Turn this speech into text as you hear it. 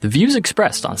The views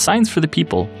expressed on Science for the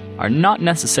People are not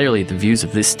necessarily the views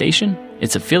of this station,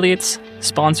 its affiliates,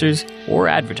 sponsors, or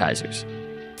advertisers.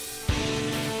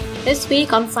 This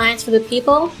week on Science for the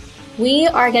People, we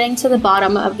are getting to the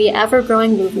bottom of the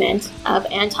ever-growing movement of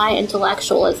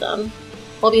anti-intellectualism.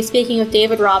 We'll be speaking with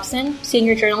David Robson,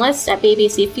 senior journalist at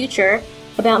BBC Future,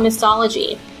 about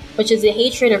misology, which is the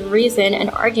hatred of reason and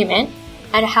argument,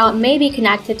 and how it may be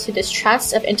connected to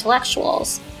distrust of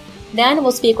intellectuals. Then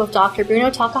we'll speak with Dr. Bruno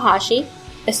Takahashi,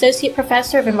 Associate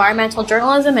Professor of Environmental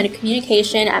Journalism and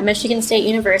Communication at Michigan State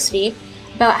University,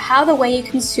 about how the way you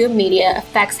consume media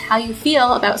affects how you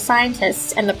feel about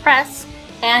scientists and the press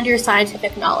and your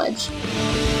scientific knowledge.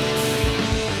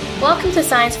 Welcome to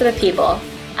Science for the People.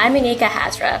 I'm Anika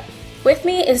Hazra. With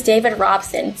me is David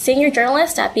Robson, Senior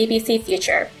Journalist at BBC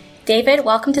Future. David,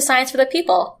 welcome to Science for the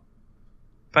People.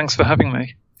 Thanks for having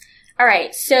me. All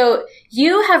right, so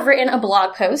you have written a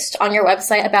blog post on your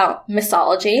website about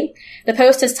misology. The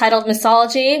post is titled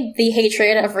Misology, the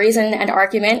Hatred of Reason and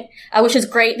Argument, which is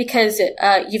great because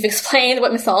you've explained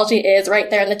what misology is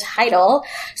right there in the title.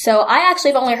 So I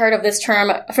actually have only heard of this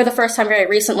term for the first time very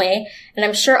recently, and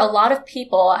I'm sure a lot of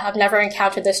people have never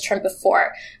encountered this term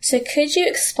before. So could you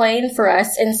explain for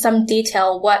us in some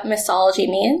detail what misology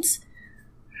means?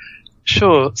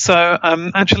 Sure. So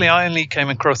actually, I only came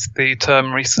across the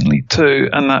term recently too,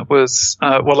 and that was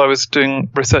while I was doing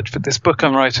research for this book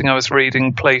I'm writing, I was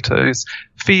reading Plato's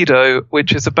Phaedo,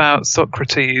 which is about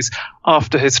Socrates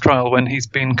after his trial when he's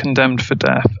been condemned for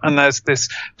death. And there's this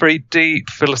very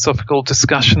deep philosophical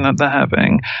discussion that they're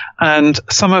having. And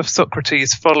some of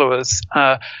Socrates' followers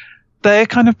they're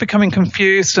kind of becoming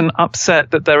confused and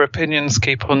upset that their opinions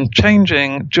keep on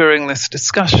changing during this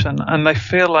discussion. And they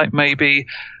feel like maybe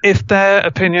if their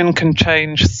opinion can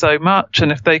change so much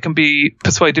and if they can be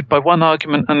persuaded by one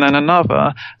argument and then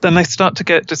another, then they start to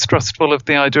get distrustful of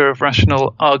the idea of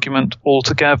rational argument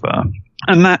altogether.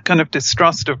 And that kind of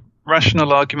distrust of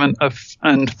rational argument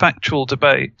and factual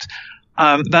debate,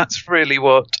 that's really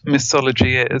what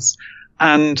misology is.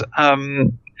 And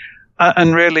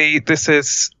really, this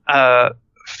is,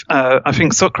 I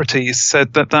think Socrates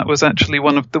said that was actually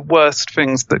one of the worst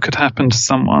things that could happen to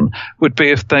someone, would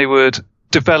be if they would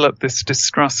develop this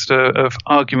distrust of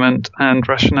argument and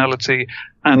rationality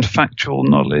and factual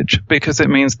knowledge, because it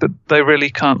means that they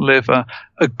really can't live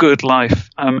a good life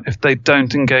if they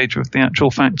don't engage with the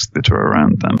actual facts that are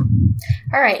around them.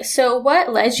 All right. So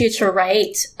what led you to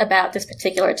write about this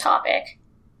particular topic?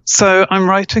 So I'm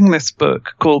writing this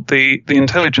book called The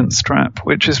Intelligence Trap,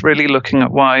 which is really looking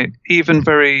at why even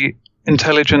very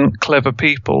intelligent, clever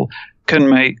people can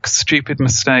make stupid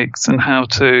mistakes and how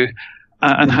to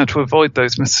avoid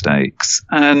those mistakes.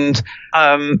 And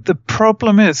the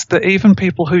problem is that even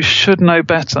people who should know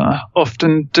better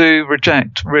often do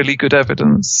reject really good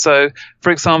evidence. So,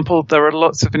 for example, there are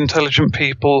lots of intelligent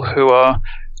people who are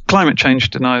climate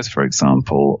change deniers, for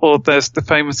example, or there's the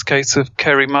famous case of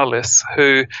Kary Mullis,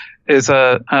 who is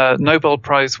a Nobel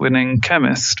Prize winning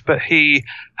chemist, but he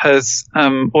has,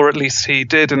 or at least he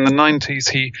did in the 90s,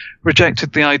 he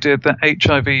rejected the idea that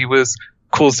HIV was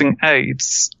causing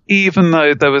AIDS, even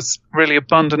though there was really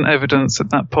abundant evidence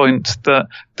at that point that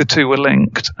the two were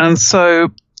linked. And so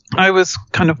I was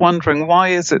kind of wondering, why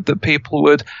is it that people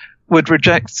would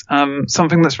reject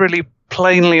something that's really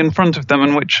plainly in front of them,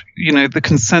 in which, you know,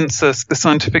 the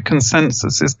scientific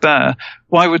consensus is there?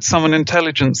 Why would someone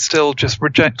intelligent still just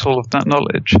reject all of that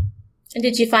knowledge? And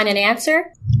did you find an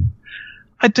answer?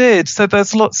 I did. So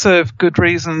there's lots of good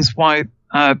reasons why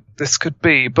this could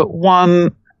be, but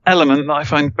one element that I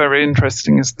find very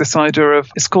interesting is this idea of,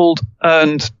 it's called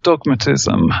earned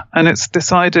dogmatism. And it's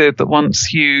this idea that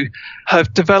once you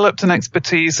have developed an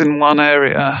expertise in one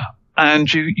area,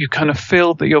 and you kind of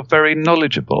feel that you're very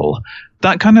knowledgeable,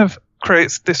 that kind of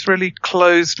creates this really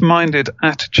closed-minded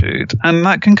attitude, and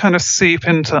that can kind of seep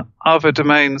into other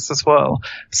domains as well.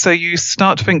 So you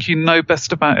start to think you know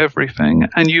best about everything,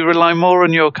 and you rely more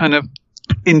on your kind of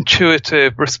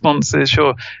intuitive responses,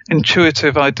 your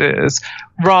intuitive ideas,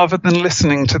 rather than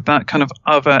listening to that kind of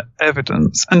other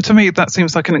evidence. And to me, that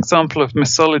seems like an example of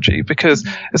misology, because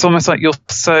it's almost like you're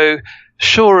so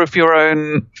sure of your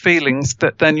own feelings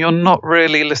that then you're not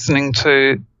really listening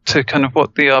to kind of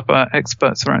what the other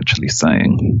experts are actually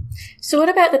saying. So what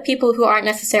about the people who aren't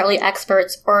necessarily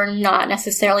experts or not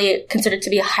necessarily considered to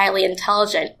be highly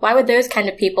intelligent? Why would those kind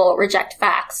of people reject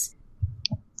facts?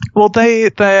 Well,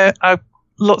 there are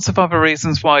lots of other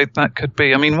reasons why that could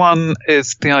be. I mean, one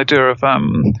is the idea of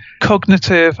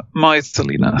cognitive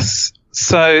miserliness.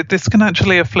 So this can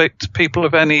actually afflict people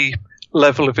of any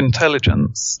level of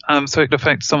intelligence. So it could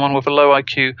affect someone with a low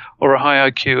IQ or a high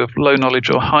IQ, of low knowledge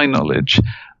or high knowledge.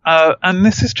 And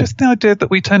this is just the idea that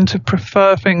we tend to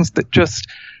prefer things that just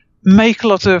make a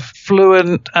lot of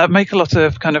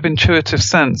kind of intuitive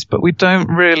sense, but we don't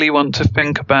really want to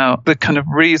think about the kind of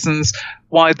reasons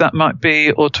why that might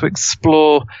be, or to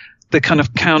explore the kind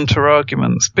of counter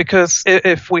arguments. Because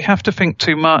if we have to think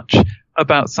too much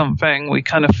about something, we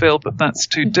kind of feel that that's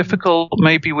too difficult.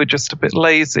 Maybe we're just a bit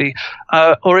lazy.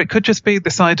 Or it could just be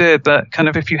this idea that kind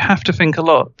of if you have to think a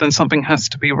lot, then something has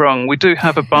to be wrong. We do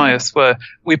have a bias where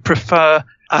we prefer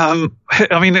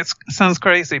I mean, it sounds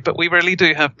crazy, but we really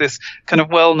do have this kind of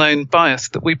well-known bias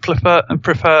that we prefer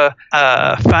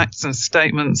facts and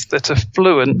statements that are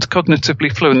fluent,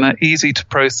 cognitively fluent, they're easy to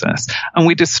process. And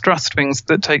we distrust things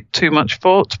that take too much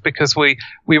thought because we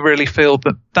really feel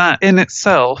that in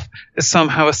itself is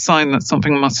somehow a sign that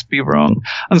something must be wrong.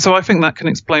 And so I think that can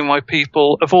explain why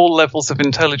people of all levels of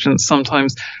intelligence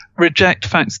sometimes reject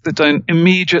facts that don't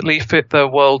immediately fit their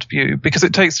worldview because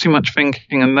it takes too much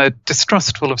thinking, and they're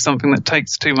distrustful of something that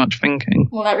takes too much thinking.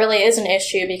 Well, that really is an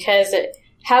issue because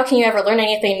how can you ever learn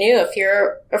anything new if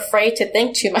you're afraid to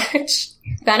think too much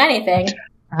about anything?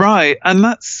 Right. And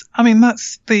that's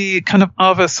the kind of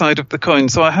other side of the coin.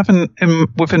 So I haven't,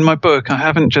 within my book, I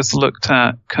haven't just looked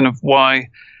at kind of why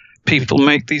people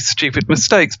make these stupid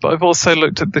mistakes, but I've also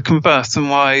looked at the converse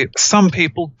and why some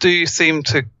people do seem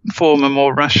to form a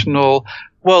more rational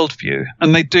worldview,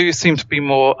 and they do seem to be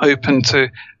more open to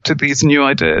these new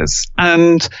ideas.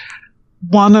 And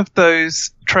one of those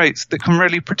traits that can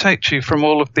really protect you from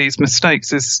all of these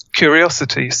mistakes is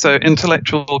curiosity, so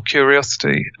intellectual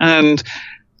curiosity. And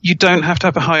you don't have to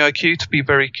have a high IQ to be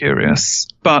very curious,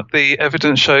 but the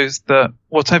evidence shows that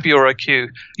whatever your IQ,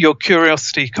 your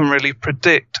curiosity can really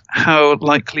predict how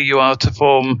likely you are to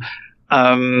form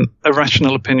a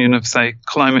rational opinion of, say,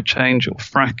 climate change or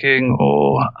fracking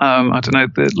or,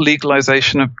 the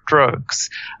legalization of drugs.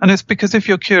 And it's because if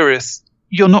you're curious,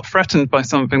 you're not threatened by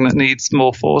something that needs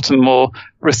more thought and more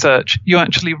research. You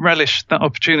actually relish that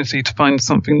opportunity to find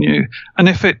something new. And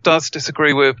if it does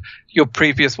disagree with your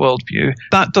previous worldview,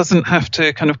 that doesn't have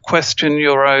to kind of question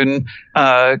your own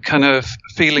kind of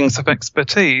feelings of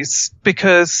expertise,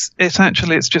 because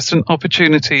it's just an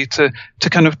opportunity to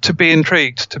be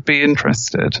intrigued, to be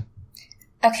interested.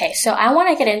 Okay, so I want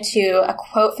to get into a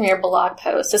quote from your blog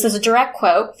post. This is a direct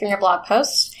quote from your blog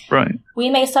post. Right.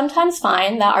 We may sometimes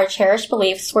find that our cherished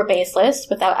beliefs were baseless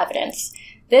without evidence.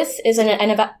 This is an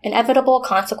inevitable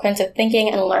consequence of thinking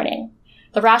and learning.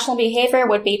 The rational behavior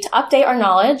would be to update our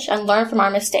knowledge and learn from our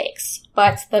mistakes.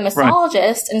 But the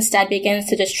misologist instead begins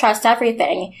to distrust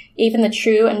everything, even the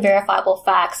true and verifiable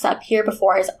facts that appear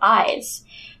before his eyes.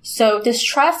 So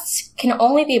distrust can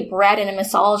only be bred in a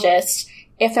misologist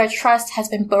if their trust has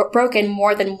been broken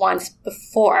more than once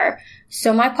before.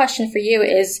 So my question for you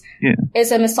is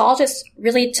a misologist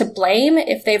really to blame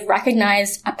if they've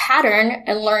recognized a pattern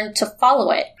and learned to follow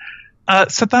it?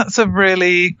 So that's a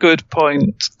really good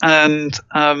point. And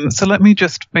so let me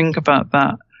just think about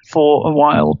that for a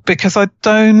while, because I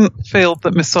don't feel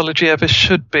that misology ever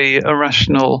should be a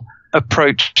rational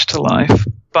approach to life,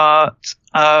 but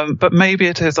maybe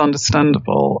it is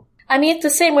understandable. I mean, it's the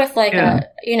same with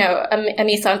a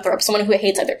misanthrope, someone who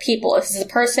hates other people. This is a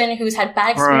person who's had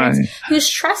bad experience, who's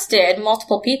trusted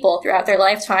multiple people throughout their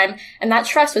lifetime, and that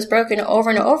trust was broken over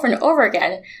and over and over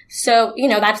again. So,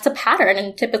 that's a pattern,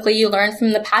 and typically you learn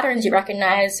from the patterns you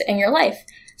recognize in your life.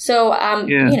 So,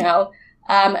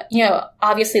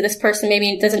 obviously this person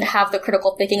maybe doesn't have the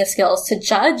critical thinking skills to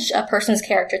judge a person's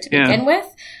character to begin with.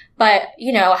 But,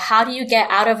 how do you get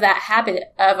out of that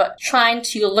habit of trying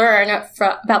to learn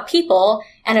about people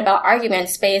and about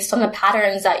arguments based on the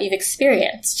patterns that you've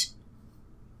experienced?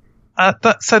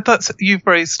 You've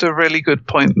raised a really good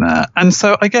point there. And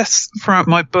so I guess throughout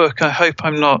my book, I hope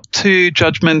I'm not too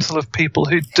judgmental of people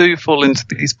who do fall into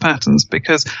these patterns,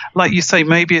 because like you say,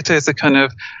 maybe it is a kind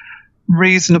of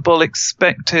reasonable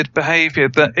expected behavior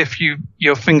that if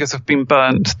your fingers have been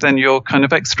burnt, then you're kind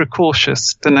of extra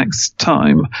cautious the next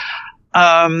time.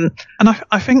 And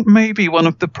I think maybe one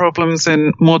of the problems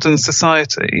in modern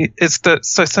society is that,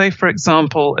 so say, for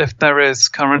example, if there is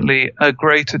currently a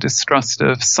greater distrust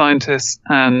of scientists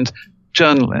and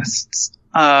journalists,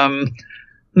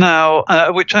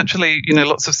 now, which actually,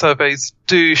 lots of surveys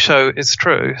do show is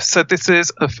true. So this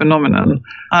is a phenomenon.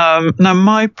 Now,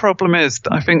 my problem is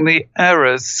that I think the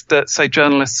errors that, say,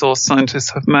 journalists or scientists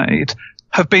have made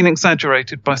have been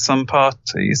exaggerated by some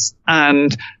parties,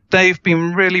 and they've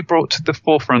been really brought to the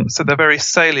forefront. So they're very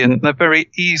salient. They're very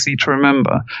easy to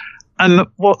remember. And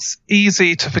what's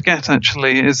easy to forget,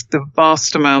 actually, is the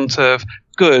vast amount of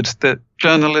good that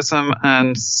journalism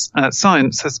and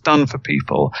science has done for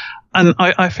people. And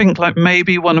I think like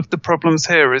maybe one of the problems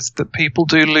here is that people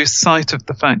do lose sight of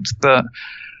the fact that,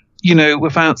 you know,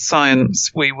 without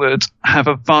science, we would have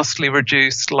a vastly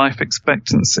reduced life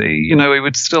expectancy. You know, we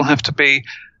would still have to be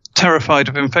terrified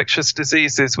of infectious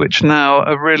diseases, which now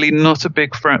are really not a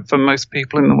big threat for most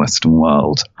people in the Western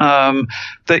world.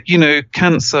 That, you know,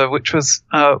 cancer, which was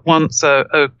once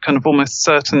a kind of almost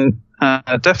certain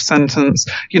death sentence,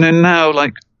 you know, now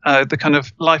like the kind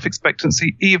of life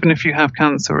expectancy, even if you have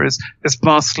cancer, is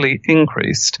vastly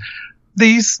increased.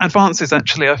 These advances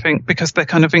actually, I think, because they're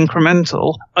kind of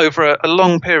incremental over a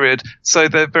long period, so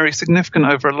they're very significant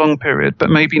over a long period, but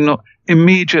maybe not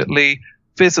immediately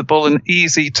visible and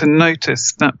easy to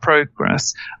notice that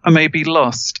progress, are maybe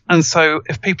lost. And so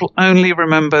if people only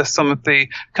remember some of the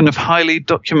kind of highly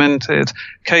documented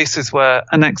cases where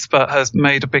an expert has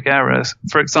made a big error,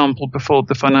 for example, before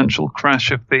the financial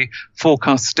crash, if the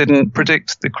forecasts didn't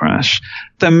predict the crash,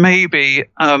 then maybe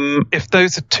if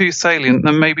those are too salient,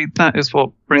 then maybe that is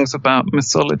what brings about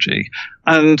mythology.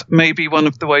 And maybe one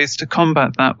of the ways to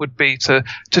combat that would be to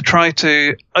try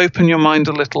to open your mind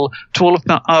a little to all of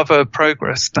that other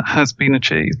progress that has been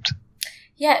achieved.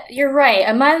 Yeah, you're right.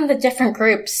 Among the different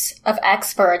groups of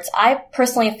experts, I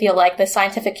personally feel like the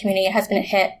scientific community has been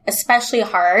hit especially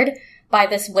hard by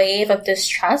this wave of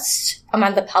distrust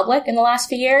among the public in the last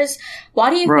few years. Why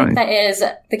do you think that is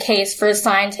the case for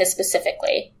scientists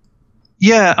specifically?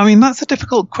 Yeah, I mean, that's a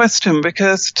difficult question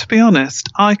because, to be honest,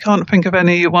 I can't think of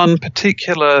any one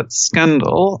particular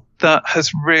scandal that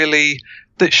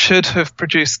should have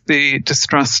produced the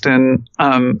distrust in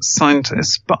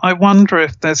scientists. But I wonder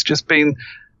if there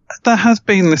has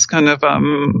been this kind of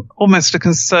almost a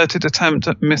concerted attempt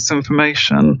at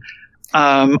misinformation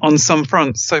on some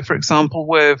fronts. So, for example,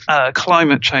 with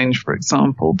climate change, for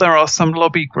example, there are some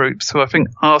lobby groups who I think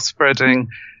are spreading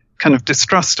kind of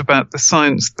distrust about the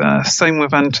science there. Same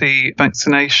with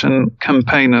anti-vaccination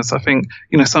campaigners. I think,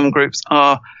 you know, some groups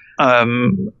are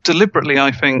deliberately,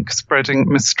 I think, spreading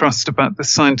mistrust about the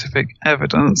scientific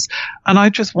evidence. And I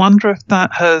just wonder if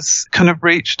that has kind of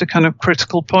reached a kind of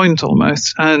critical point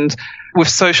almost. And with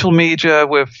social media,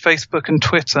 with Facebook and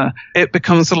Twitter, it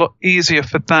becomes a lot easier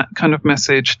for that kind of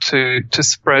message to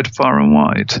spread far and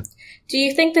wide. Do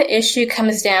you think the issue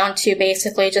comes down to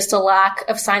basically just a lack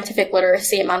of scientific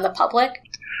literacy among the public?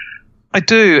 I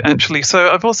do, actually. So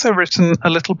I've also written a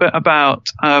little bit about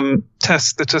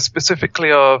tests that are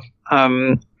specifically of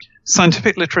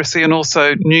scientific literacy and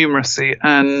also numeracy.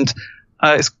 And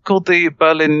it's called the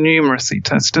Berlin Numeracy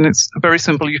Test. And it's very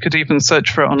simple. You could even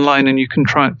search for it online and you can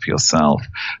try it for yourself.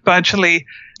 But actually,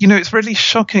 you know, it's really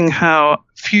shocking how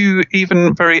few,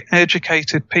 even very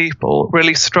educated people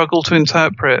really struggle to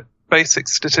interpret basic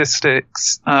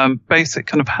statistics, basic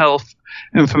kind of health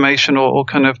information or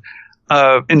kind of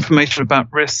information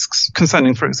about risks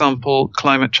concerning, for example,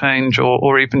 climate change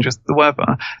or even just the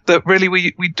weather, that really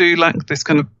we do lack this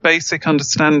kind of basic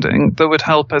understanding that would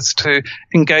help us to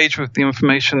engage with the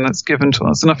information that's given to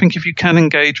us. And I think if you can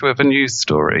engage with a news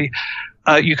story,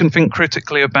 you can think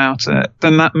critically about it,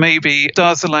 then that maybe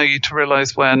does allow you to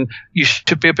realize when you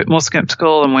should be a bit more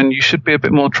skeptical and when you should be a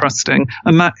bit more trusting.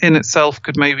 And that in itself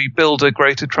could maybe build a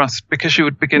greater trust because you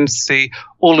would begin to see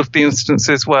all of the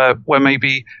instances where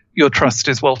maybe your trust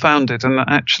is well founded and that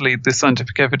actually the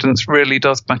scientific evidence really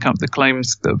does back up the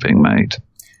claims that are being made.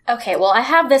 Okay, well, I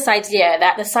have this idea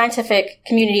that the scientific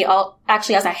community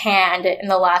actually has a hand in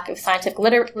the lack of scientific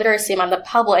literacy among the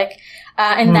public,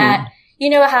 and that you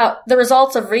know how the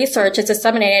results of research is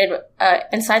disseminated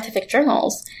in scientific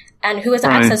journals. And who has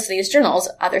access to these journals?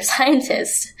 Other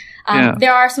scientists.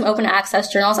 There are some open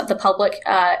access journals that the public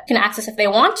can access if they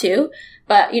want to.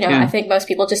 But, you know, I think most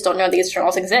people just don't know these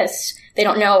journals exist. They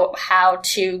don't know how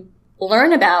to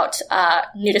learn about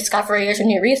new discoveries or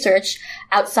new research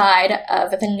outside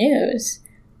of the news.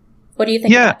 What do you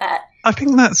think about that? I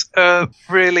think that's a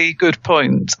really good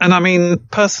point. And I mean,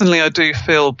 personally, I do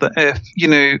feel that if, you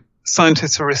know,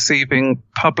 scientists are receiving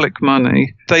public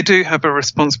money, they do have a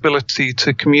responsibility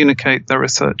to communicate their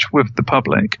research with the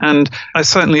public. And I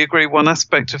certainly agree one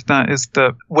aspect of that is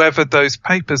that whether those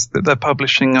papers that they're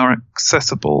publishing are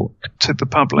accessible to the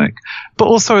public. But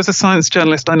also as a science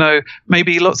journalist, I know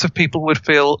maybe lots of people would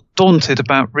feel daunted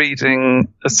about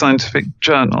reading a scientific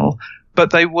journal,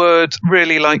 but they would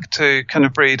really like to kind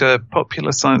of read a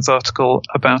popular science article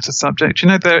about a subject. You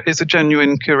know, there is a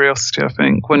genuine curiosity, I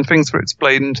think, when things are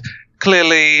explained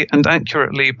clearly and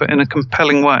accurately, but in a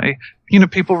compelling way. You know,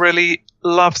 people really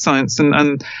love science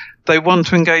and they want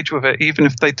to engage with it even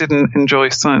if they didn't enjoy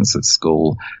science at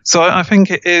school. So I think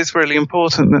it is really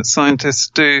important that scientists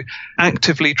do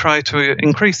actively try to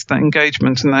increase that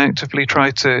engagement, and they actively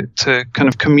try to kind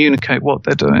of communicate what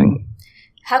they're doing.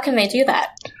 How can they do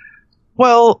that?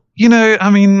 Well,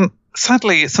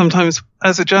 sadly, sometimes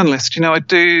as a journalist, I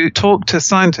do talk to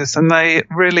scientists, and they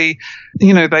really,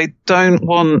 they don't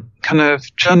want kind of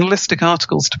journalistic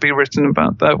articles to be written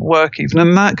about their work even.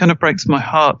 And that kind of breaks my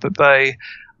heart that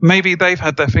maybe they've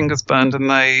had their fingers burned, and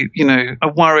they,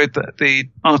 are worried that the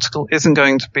article isn't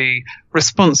going to be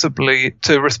responsibly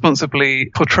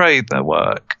portray their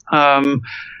work.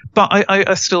 But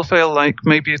I still feel like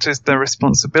maybe it is their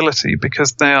responsibility,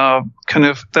 because they have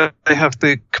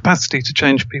the capacity to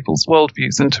change people's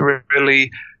worldviews and to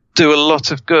really do a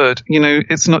lot of good.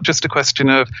 It's not just a question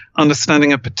of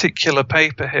understanding a particular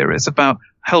paper here. It's about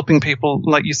helping people,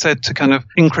 like you said, to kind of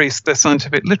increase their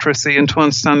scientific literacy and to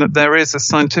understand that there is a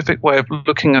scientific way of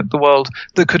looking at the world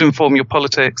that could inform your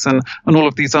politics and all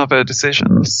of these other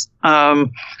decisions.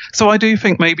 So I do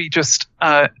think maybe just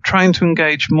trying to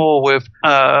engage more with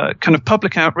kind of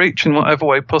public outreach in whatever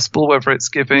way possible, whether it's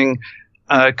giving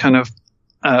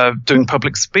doing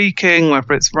public speaking,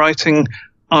 whether it's writing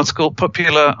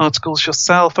popular articles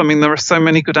yourself. There are so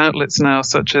many good outlets now,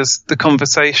 such as The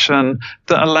Conversation,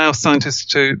 that allow scientists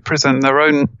to present their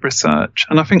own research.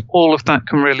 And I think all of that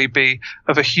can really be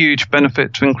of a huge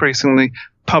benefit to increasing the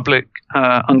public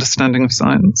understanding of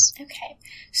science. Okay.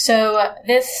 So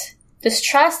this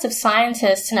distrust of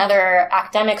scientists and other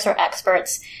academics or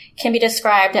experts can be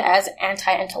described as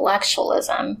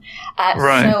anti-intellectualism.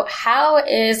 Right. So how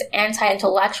is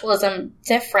anti-intellectualism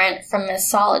different from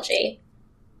misology?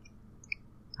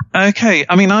 Okay,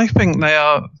 I think they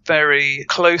are very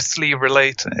closely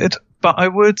related, but I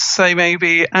would say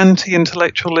maybe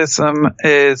anti-intellectualism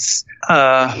is,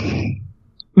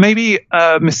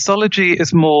 misology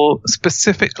is more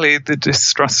specifically the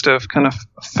distrust of kind of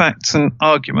facts and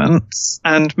arguments,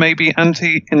 and maybe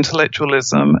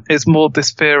anti-intellectualism is more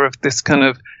this fear of this kind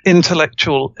of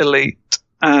intellectual elite,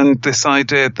 and this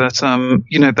idea that,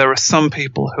 there are some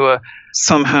people who are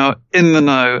somehow in the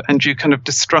know, and you kind of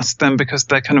distrust them because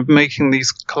they're kind of making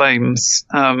these claims.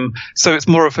 So it's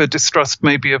more of a distrust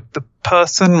maybe of the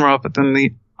person rather than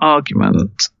the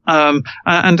argument. And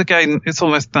again, it's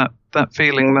almost that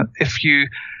feeling that if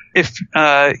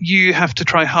you have to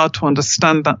try hard to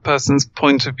understand that person's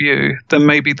point of view, then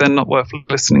maybe they're not worth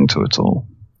listening to at all.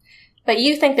 But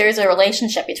you think there is a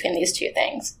relationship between these two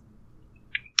things?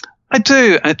 I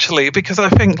do, actually, because I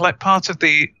think part of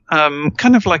the,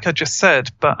 kind of like I just said,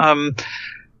 but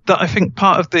that I think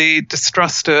part of the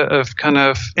distrust of kind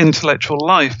of intellectual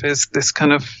life is this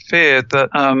kind of fear that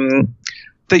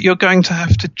that you're going to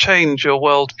have to change your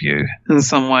worldview in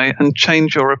some way and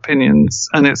change your opinions.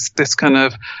 And it's this kind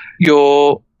of,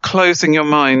 you're closing your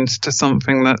mind to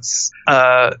something that's,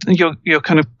 you're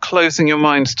kind of closing your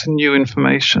mind to new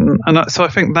information. And so I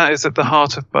think that is at the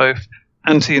heart of both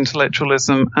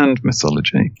anti-intellectualism and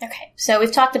misology. Okay, so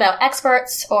we've talked about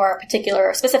experts or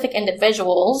particular specific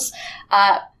individuals,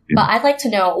 but I'd like to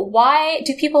know, why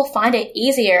do people find it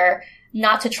easier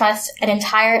not to trust an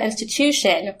entire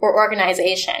institution or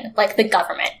organization like the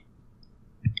government?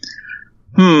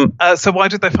 So why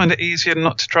do they find it easier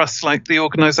not to trust the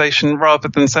organization rather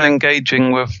than, say,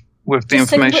 engaging with the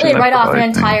just information? Just completely write off an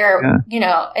entire,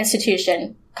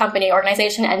 institution, company,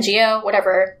 organization, NGO,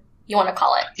 whatever you want to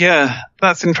call it. Yeah,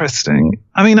 that's interesting.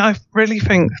 I really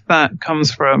think that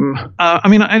comes from, I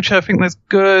think there's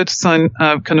good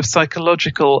kind of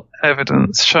psychological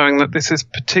evidence showing that this is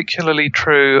particularly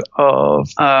true of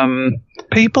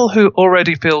people who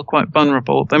already feel quite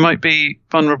vulnerable. They might be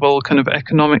vulnerable kind of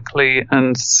economically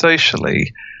and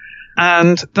socially,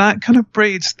 and that kind of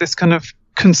breeds this kind of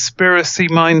conspiracy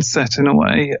mindset in a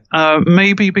way,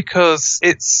 maybe because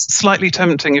it's slightly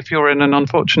tempting if you're in an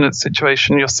unfortunate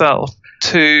situation yourself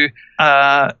to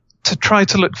try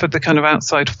to look for the kind of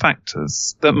outside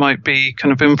factors that might be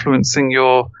kind of influencing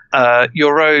your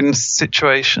own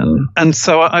situation. And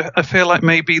so I feel like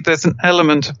maybe there's an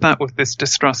element of that with this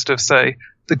distrust of, say,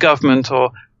 the government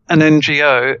or an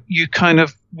NGO. You kind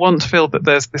of want to feel that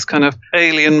there's this kind of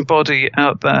alien body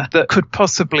out there that could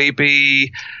possibly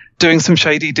be doing some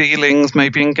shady dealings,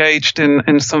 maybe engaged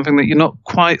in something that you're not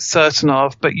quite certain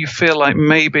of, but you feel like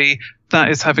maybe that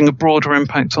is having a broader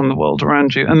impact on the world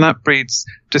around you, and that breeds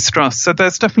distrust. So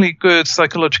there's definitely good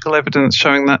psychological evidence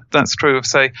showing that that's true of,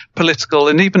 say, political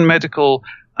and even medical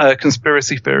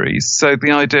conspiracy theories. So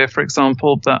the idea, for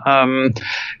example, that,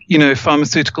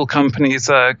 pharmaceutical companies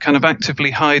are kind of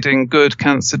actively hiding good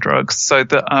cancer drugs so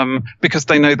that, because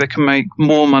they know they can make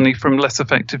more money from less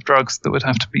effective drugs that would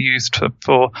have to be used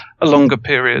for a longer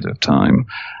period of time.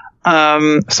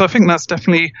 So I think that's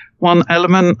definitely one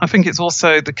element. I think it's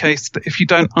also the case that if you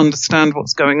don't understand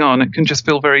what's going on, it can just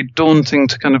feel very daunting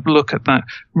to kind of look at that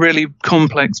really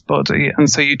complex body. And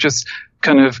so you just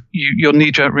kind of, your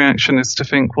knee-jerk reaction is to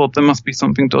think, well, there must be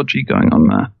something dodgy going on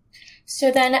there.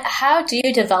 So then how do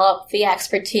you develop the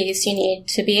expertise you need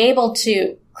to be able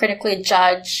to critically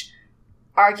judge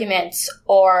arguments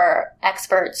or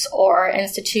experts or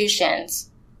institutions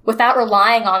without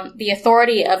relying on the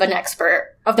authority of an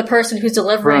expert, of the person who's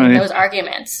delivering those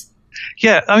arguments?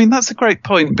 Yeah, I mean, that's a great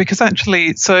point, because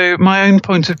actually, so my own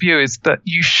point of view is that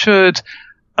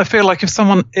I feel like if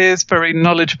someone is very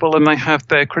knowledgeable and they have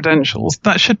their credentials,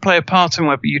 that should play a part in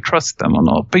whether you trust them or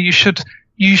not. But you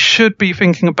should be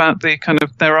thinking about the kind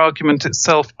of their argument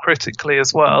itself critically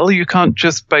as well. You can't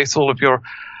just base all of your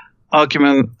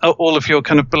argument, all of your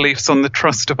kind of beliefs on the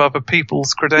trust of other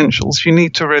people's credentials. You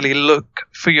need to really look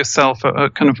for yourself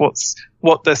at kind of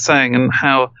what they're saying and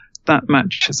how that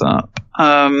matches up.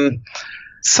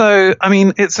 So, I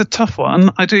mean, it's a tough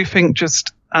one. I do think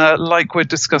just, like we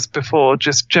discussed before,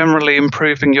 just generally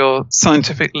improving your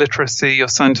scientific literacy, your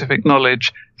scientific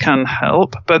knowledge can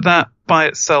help, but that by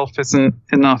itself isn't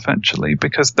enough actually,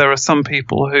 because there are some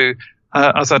people who,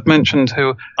 as I'd mentioned,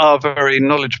 who are very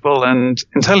knowledgeable and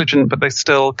intelligent, but they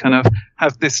still kind of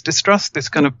have this distrust, this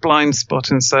kind of blind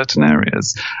spot in certain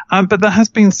areas. But there has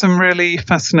been some really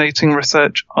fascinating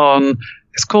research on,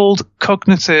 it's called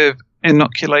cognitive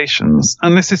inoculations.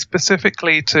 And this is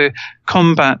specifically to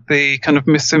combat the kind of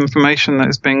misinformation that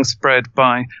is being spread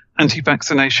by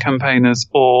anti-vaccination campaigners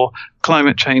or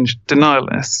climate change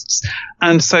denialists.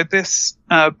 And so this,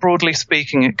 broadly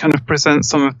speaking, it kind of presents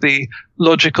some of the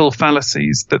logical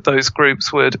fallacies that those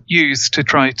groups would use to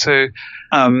try to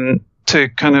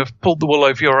kind of pull the wool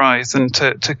over your eyes and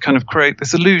to kind of create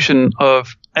this illusion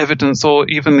of evidence, or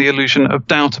even the illusion of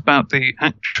doubt about the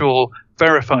actual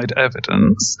verified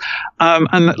evidence.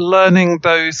 And learning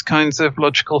those kinds of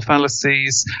logical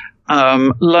fallacies,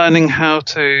 learning how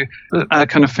to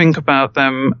kind of think about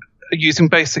them using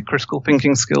basic critical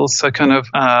thinking skills. So kind of,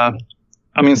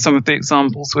 some of the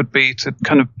examples would be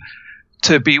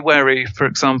to be wary, for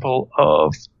example,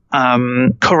 of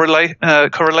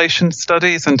correlation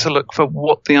studies and to look for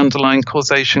what the underlying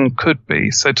causation could be.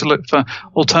 So to look for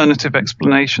alternative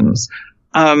explanations.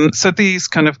 So these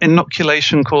kind of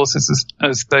inoculation courses,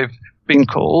 as they've been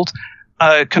called,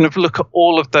 kind of look at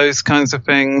all of those kinds of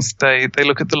things. They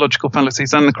look at the logical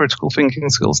fallacies and the critical thinking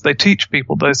skills. They teach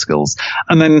people those skills.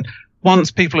 And then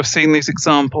once people have seen these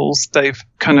examples, they've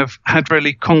kind of had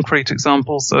really concrete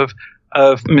examples of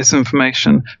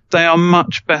misinformation. They are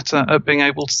much better at being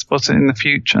able to spot it in the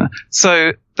future.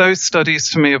 So those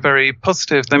studies to me are very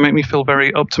positive. They make me feel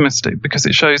very optimistic because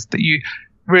it shows that you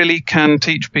really can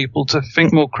teach people to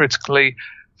think more critically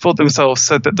for themselves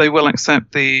so that they will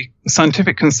accept the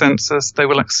scientific consensus, they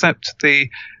will accept the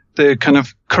kind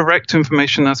of correct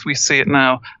information as we see it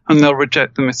now, and they'll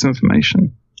reject the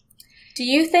misinformation. Do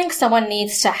you think someone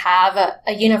needs to have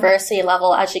a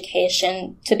university-level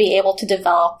education to be able to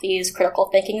develop these critical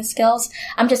thinking skills?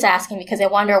 I'm just asking because I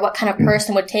wonder what kind of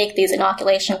person would take these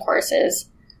inoculation courses.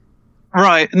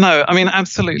 Right. No, I mean,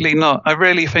 absolutely not. I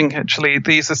really think actually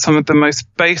these are some of the most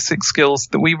basic skills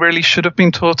that we really should have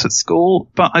been taught at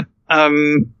school. But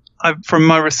from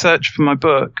my research for my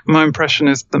book, my impression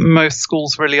is that most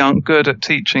schools really aren't good at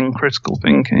teaching critical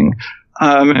thinking.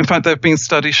 In fact, there have been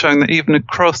studies showing that even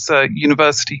across a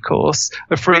university course,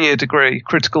 a 3-year degree,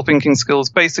 critical thinking skills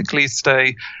basically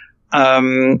stay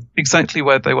exactly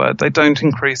where they were. They don't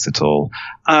increase at all.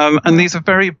 And these are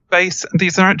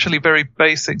actually very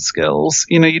basic skills.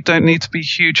 You know, you don't need to be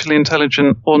hugely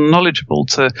intelligent or knowledgeable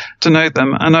to know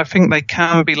them. And I think they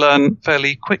can be learned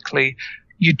fairly quickly.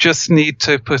 You just need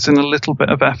to put in a little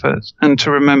bit of effort and to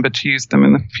remember to use them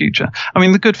in the future. I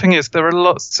mean, the good thing is there are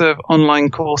lots of online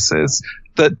courses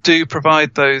that do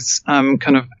provide those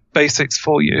kind of basics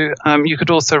for you. You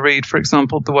could also read, for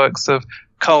example, the works of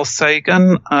Carl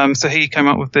Sagan. So he came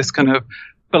up with this kind of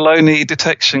baloney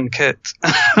detection kit.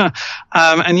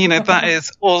 And, you know, that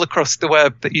is all across the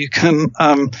web that you can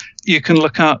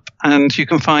look up and you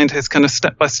can find his kind of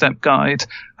step-by-step guide.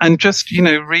 And just, you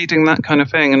know, reading that kind of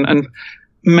thing and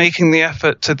making the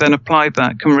effort to then apply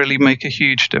that can really make a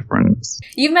huge difference.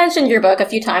 You've mentioned your book a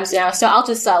few times now, so I'll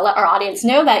just let our audience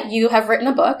know that you have written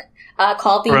a book.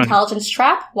 called The Intelligence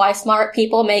Trap, Why Smart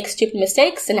People Make Stupid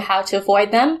Mistakes and How to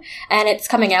Avoid Them. And it's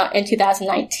coming out in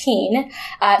 2019.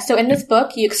 So in this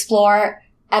book, you explore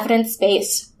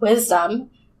evidence-based wisdom,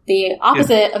 the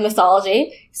opposite of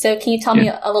mythology. So can you tell me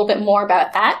a little bit more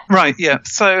about that? Right, yeah.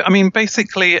 So, I mean,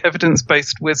 basically,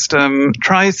 evidence-based wisdom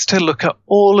tries to look at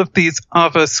all of these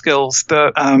other skills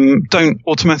that don't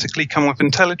automatically come with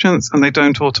intelligence, and they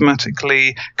don't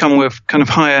automatically come with kind of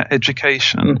higher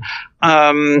education.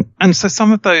 And so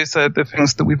some of those are the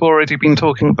things that we've already been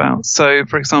talking about. So,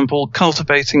 for example,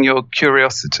 cultivating your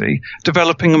curiosity,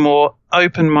 developing a more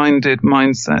open-minded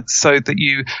mindset so that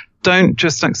you don't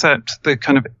just accept the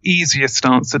kind of easiest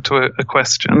answer to a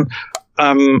question,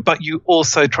 but you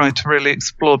also try to really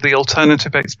explore the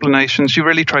alternative explanations. You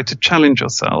really try to challenge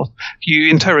yourself. You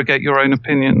interrogate your own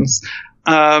opinions.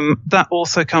 That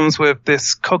also comes with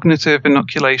this cognitive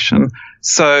inoculation.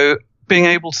 So being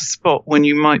able to spot when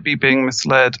you might be being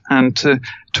misled and to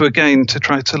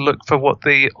try to look for what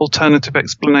the alternative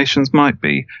explanations might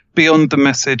be beyond the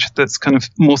message that's kind of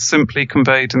more simply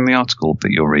conveyed in the article that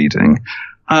you're reading.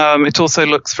 It also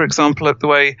looks, for example, at the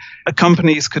way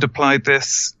companies could apply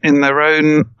this in their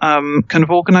own kind of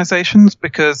organizations,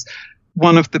 because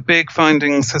one of the big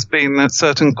findings has been that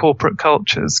certain corporate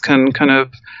cultures can kind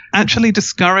of actually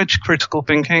discourage critical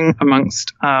thinking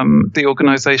amongst the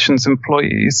organization's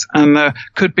employees. And there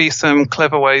could be some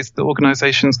clever ways that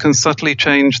organizations can subtly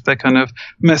change their kind of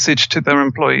message to their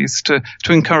employees to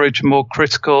encourage a more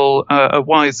critical, a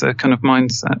wiser kind of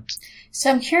mindset. So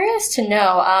I'm curious to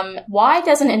know, why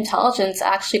doesn't intelligence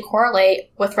actually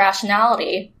correlate with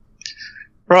rationality?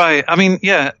 Right. I mean,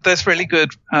 yeah, there's really good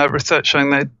research showing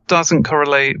that it doesn't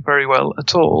correlate very well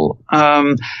at all.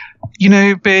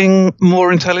 Being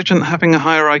more intelligent, having a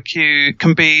higher IQ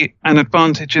can be an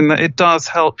advantage in that it does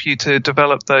help you to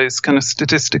develop those kind of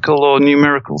statistical or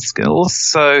numerical skills.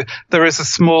 So there is a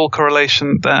small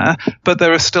correlation there, but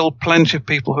there are still plenty of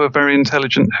people who are very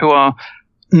intelligent who are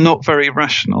not very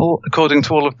rational, according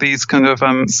to all of these kind of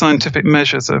scientific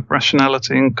measures of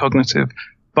rationality and cognitive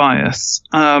bias.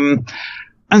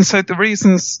 And so the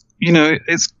reasons,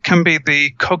 it can be the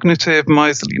cognitive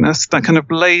miserliness, that kind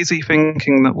of lazy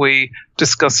thinking that we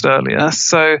discussed earlier.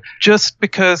 So just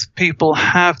because people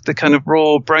have the kind of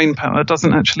raw brain power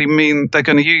doesn't actually mean they're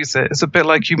going to use it. It's a bit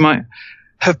like you might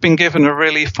have been given a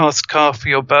really fast car for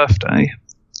your birthday.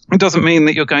 It doesn't mean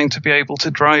that you're going to be able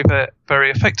to drive it very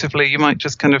effectively. You might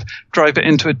just kind of drive it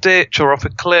into a ditch or off a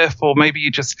cliff, or maybe you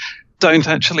just don't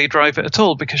actually drive it at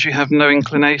all because you have no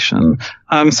inclination.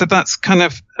 So that's kind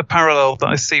of a parallel that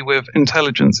I see with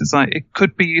intelligence. Is like it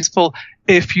could be useful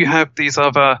if you have these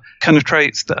other kind of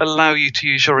traits that allow you to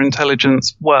use your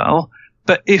intelligence well.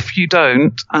 But if you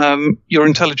don't, your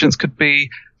intelligence could be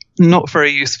not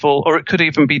very useful, or it could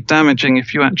even be damaging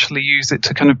if you actually use it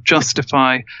to kind of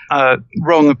justify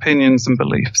wrong opinions and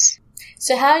beliefs.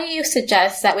 So how do you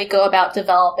suggest that we go about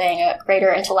developing a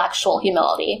greater intellectual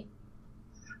humility?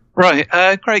 Right,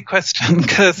 great question,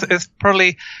 because it's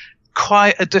probably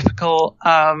quite a difficult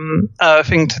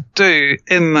thing to do,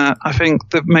 in that I think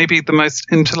that maybe the most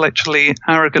intellectually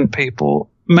arrogant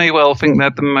people may well think they're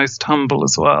the most humble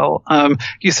as well.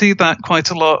 You see that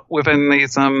quite a lot within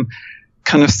these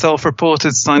kind of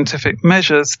self-reported scientific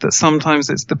measures, that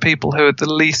sometimes it's the people who are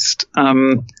the least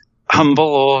humble,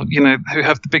 or who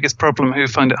have the biggest problem, who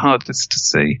find it hardest to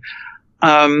see.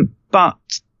 But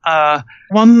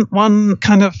one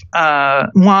kind of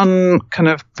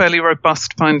fairly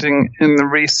robust finding in the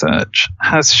research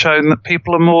has shown that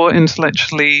people are more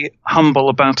intellectually humble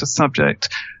about a subject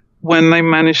when they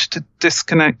manage to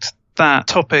disconnect that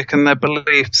topic and their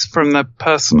beliefs from their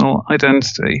personal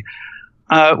identity.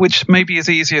 Which maybe is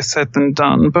easier said than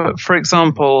done. But for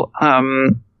example,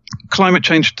 climate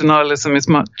change denialism is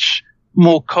much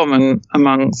more common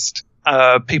amongst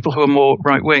people who are more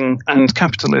right-wing and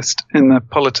capitalist in their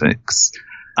politics.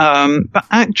 But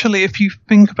actually, if you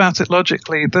think about it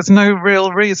logically, there's no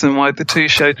real reason why the two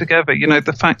show together.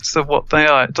 The facts are what they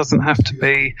are. It doesn't have to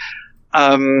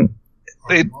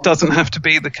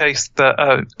be the case that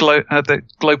that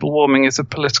global warming is a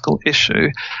political issue.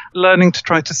 Learning to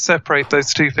try to separate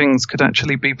those two things could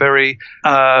actually be very,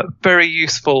 very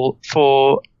useful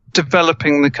for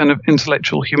developing the kind of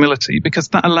intellectual humility, because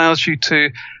that allows you to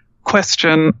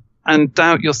question and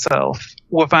doubt yourself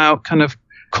without kind of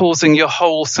causing your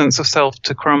whole sense of self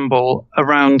to crumble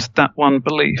around that one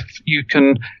belief. You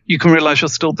can realize you're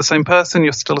still the same person,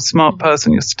 you're still a smart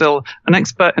person, you're still an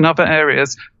expert in other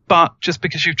areas, but just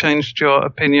because you've changed your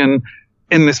opinion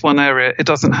in this one area, it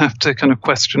doesn't have to kind of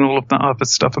question all of that other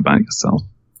stuff about yourself.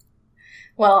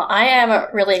 Well, I am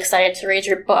really excited to read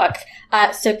your book.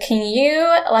 So can you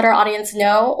let our audience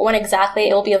know when exactly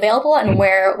it will be available and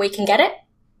where we can get it?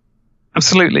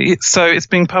 Absolutely. So it's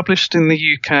being published in the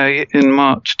UK in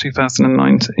March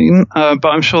 2019, but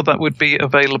I'm sure that would be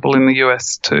available in the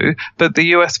US too. But the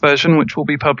US version, which will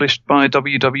be published by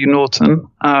W.W. Norton,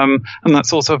 and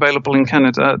that's also available in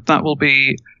Canada, that will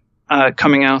be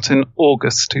coming out in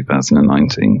August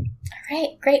 2019. All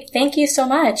right, great. Thank you so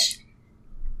much.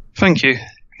 Thank you.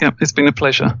 Yep, it's been a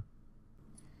pleasure.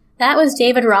 That was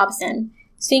David Robson,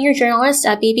 senior journalist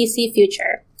at BBC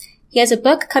Future. He has a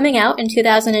book coming out in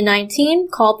 2019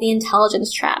 called The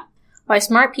Intelligence Trap: Why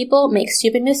Smart People Make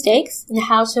Stupid Mistakes and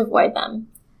How to Avoid Them.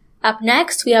 Up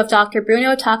next, we have Dr.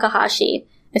 Bruno Takahashi,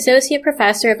 Associate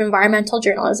Professor of Environmental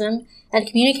Journalism and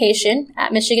Communication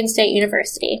at Michigan State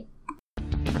University.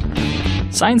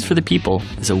 Science for the People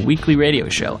is a weekly radio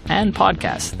show and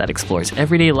podcast that explores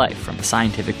everyday life from a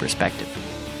scientific perspective.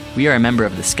 We are a member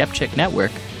of the Skepchick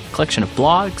Network, a collection of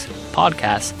blogs,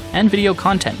 podcasts, and video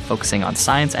content focusing on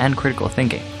science and critical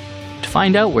thinking. To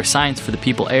find out where Science for the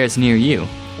People airs near you,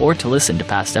 or to listen to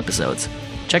past episodes,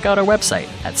 check out our website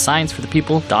at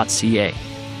scienceforthepeople.ca.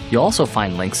 You'll also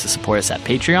find links to support us at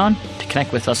Patreon, to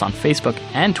connect with us on Facebook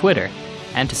and Twitter,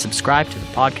 and to subscribe to the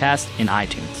podcast in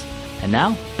iTunes. And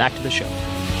now, back to the show.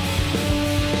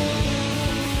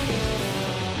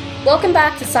 Welcome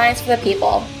back to Science for the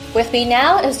People. With me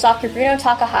now is Dr. Bruno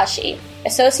Takahashi,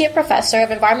 Associate Professor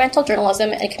of Environmental Journalism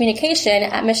and Communication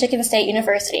at Michigan State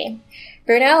University.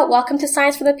 Bruno, welcome to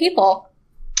Science for the People.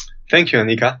 Thank you,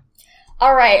 Anika.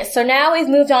 All right, so now we've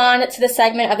moved on to the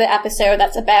segment of the episode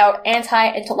that's about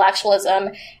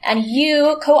anti-intellectualism, and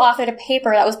you co-authored a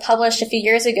paper that was published a few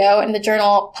years ago in the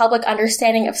journal Public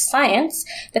Understanding of Science.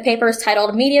 The paper is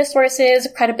titled Media Sources,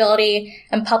 Credibility,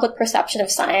 and Public Perception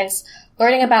of Science,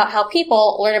 Learning About How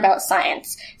People Learn About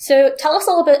Science. So tell us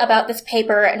a little bit about this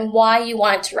paper and why you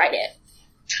wanted to write it.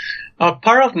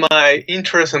 Part of my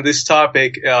interest in this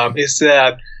topic is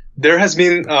that there has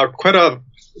been quite a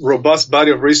robust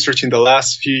body of research in the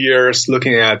last few years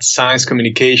looking at science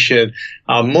communication,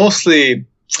 mostly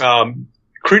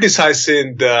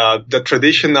criticizing the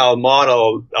traditional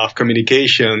model of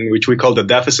communication, which we call the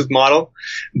deficit model,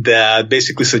 that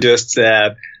basically suggests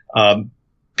that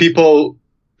people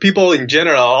in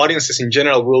general, audiences in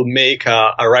general, will make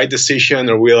a right decision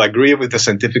or will agree with the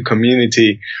scientific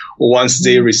community once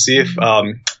they receive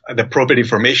the appropriate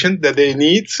information that they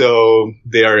need. So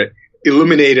they are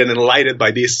illuminated and enlightened by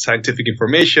this scientific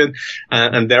information,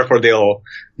 and therefore they'll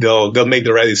make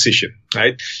the right decision,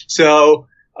 right? So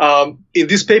in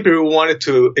this paper, we wanted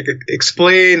to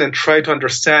explain and try to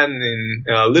understand in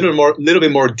a little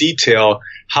bit more detail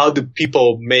how do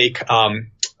people make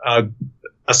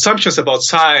assumptions about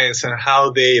science and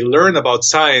how they learn about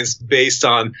science based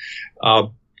on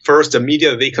first the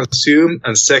media they consume,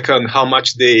 and second how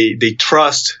much they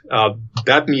trust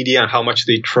that media and how much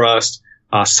they trust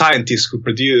scientists who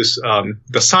produce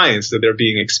the science that they're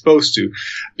being exposed to.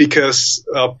 Because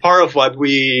part of what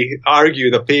we argue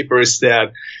in the paper is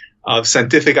that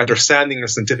scientific understanding and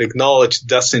scientific knowledge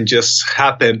doesn't just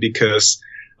happen because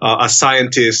a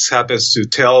scientist happens to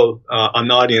tell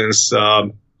an audience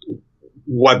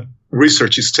what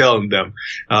research is telling them.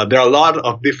 There are a lot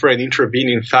of different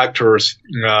intervening factors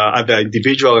at the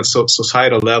individual and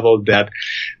societal level that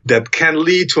can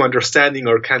lead to understanding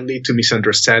or can lead to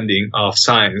misunderstanding of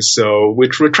science. So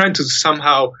we're trying to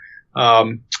somehow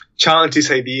challenge this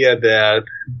idea that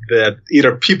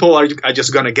either people are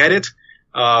just going to get it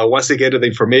once they get the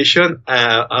information,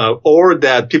 or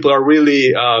that people are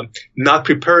really not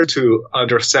prepared to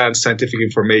understand scientific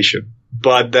information.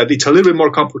 But that it's a little bit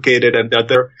more complicated, and that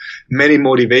there are many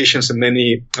motivations and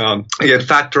many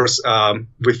factors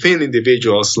within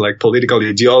individuals, like political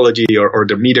ideology or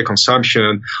their media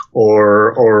consumption,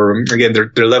 or again their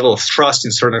level of trust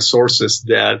in certain sources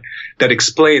that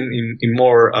explain in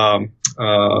more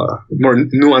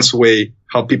nuanced way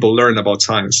how people learn about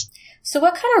science. So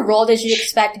what kind of role did you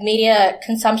expect media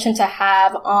consumption to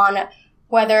have on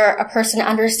whether a person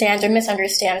understands or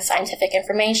misunderstands scientific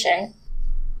information?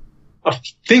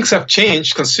 Things have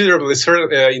changed considerably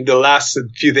in the last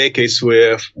few decades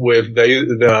with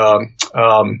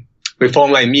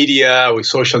online media, with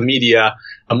social media.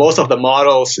 Most of the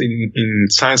models in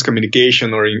science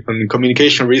communication or in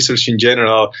communication research in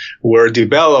general were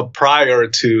developed prior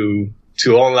to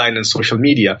online and social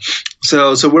media.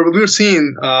 So what we're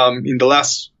seeing in the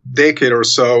last decade or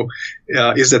so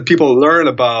is that people learn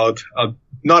about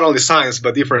not only science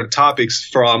but different topics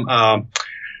from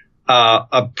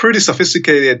a pretty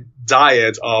sophisticated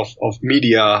diet of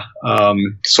media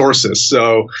sources.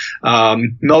 So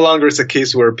no longer is a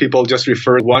case where people just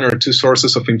refer to one or two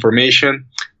sources of information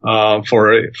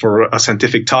for a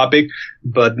scientific topic,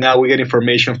 but now we get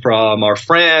information from our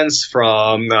friends,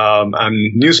 from a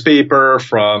newspaper,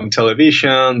 from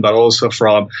television, but also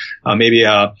from maybe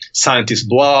a scientist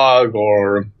blog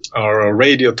or a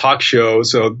radio talk show.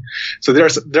 So there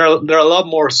are a lot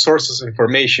more sources of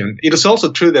information. It is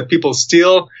also true that people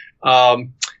still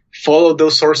follow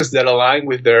those sources that align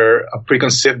with their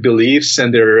preconceived beliefs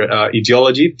and their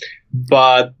ideology.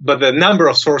 But the number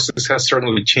of sources has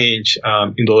certainly changed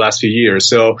in the last few years.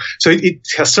 So it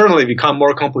has certainly become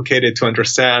more complicated to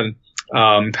understand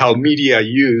how media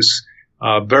use,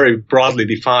 very broadly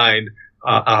defined,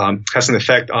 has an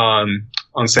effect on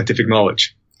scientific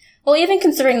knowledge. Well, even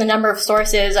considering the number of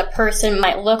sources a person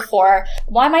might look for,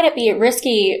 why might it be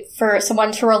risky for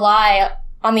someone to rely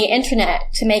on the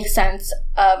internet to make sense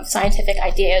of scientific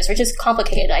ideas or just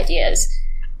complicated ideas?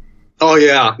 Oh,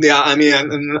 yeah. I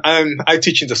mean, I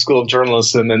teach in the School of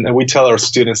Journalism, and we tell our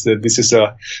students that this is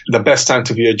the best time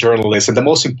to be a journalist and the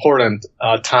most important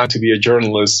time to be a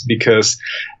journalist, because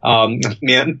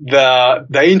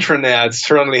the internet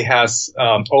certainly has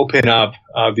opened up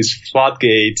these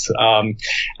floodgates,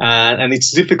 and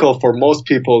it's difficult for most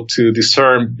people to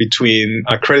discern between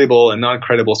credible and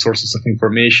non-credible sources of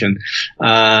information.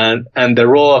 And the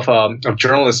role of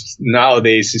journalists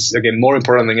nowadays is, again, more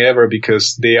important than ever,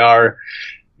 because they are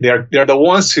the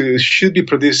ones who should be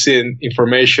producing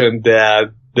information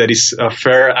that is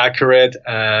fair, accurate,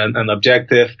 and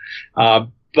objective.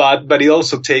 But it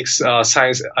also takes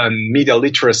science and media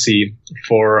literacy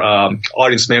for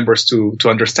audience members to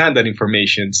understand that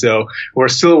information. So we're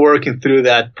still working through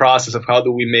that process of how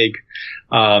do we make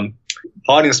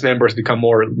audience members become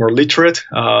more literate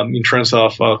in terms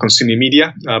of consuming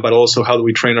media, but also how do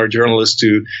we train our journalists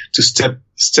to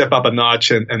step up a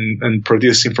notch and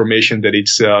produce information that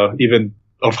it's even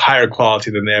of higher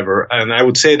quality than ever. And I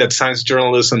would say that science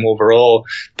journalism overall,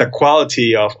 the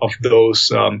quality of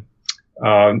those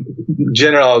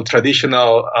general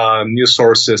traditional news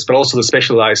sources, but also the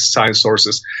specialized science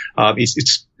sources,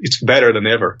 it's better than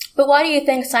ever. But why do you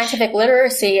think scientific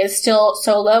literacy is still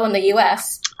so low in the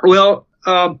U.S.? Well,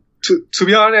 to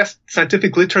be honest,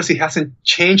 scientific literacy hasn't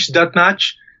changed that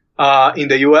much in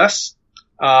the U.S.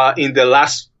 In the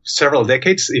last several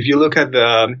decades. If you look at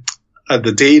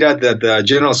the data that the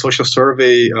General Social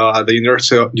Survey at the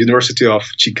University of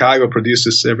Chicago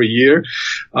produces every year,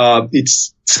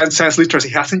 science literacy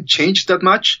hasn't changed that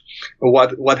much.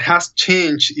 What has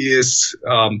changed is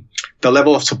the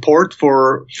level of support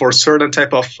for certain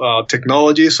type of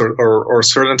technologies or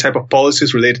certain type of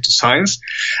policies related to science.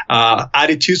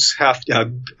 Attitudes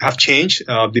have changed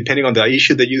depending on the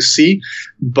issue that you see,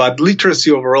 but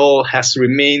literacy overall has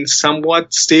remained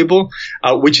somewhat stable,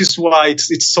 which is why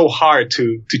it's so hard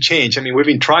to change. I mean, we've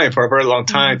been trying for a very long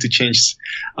time to change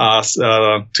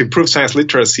to improve science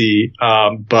literacy,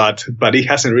 but it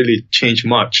hasn't really changed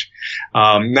much.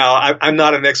 Now, I'm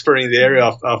not an expert in the area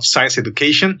of science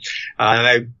education,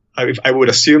 and I would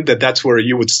assume that that's where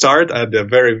you would start at the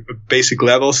very basic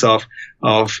levels of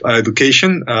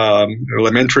education,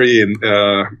 elementary and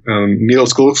middle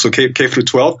school, so K through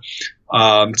 12.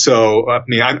 So I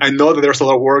mean, I know that there's a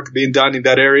lot of work being done in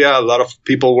that area, a lot of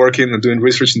people working and doing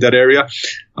research in that area.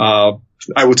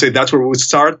 I would say that's where we would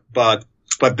start, but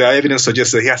the evidence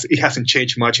suggests that it hasn't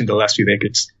changed much in the last few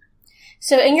decades.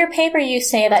 So in your paper, you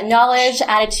say that knowledge,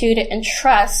 attitude, and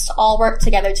trust all work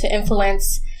together to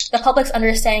influence the public's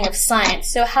understanding of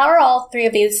science. So how are all three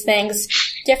of these things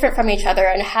different from each other,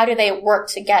 and how do they work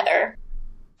together?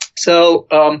 So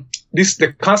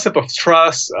the concept of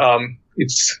trust,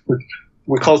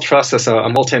 we call trust as a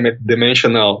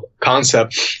multi-dimensional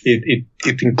concept.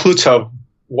 It includes a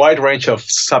wide range of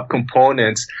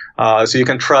subcomponents. So you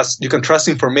can trust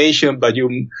information, but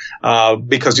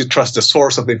because you trust the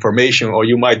source of the information, or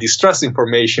you might distrust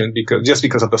information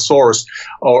because of the source,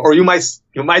 or you might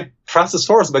trust the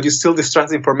source, but you still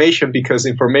distrust information because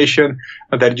information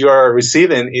that you are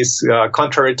receiving is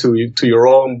contrary to your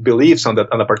own beliefs on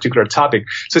a particular topic.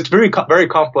 So it's very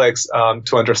complex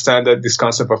to understand this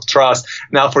concept of trust.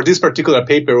 Now, for this particular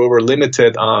paper, we were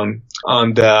limited on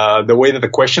the way that the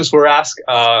questions were asked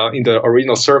in the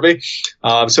original survey.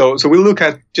 So we look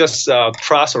at just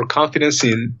trust or confidence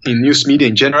in news media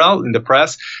in general, in the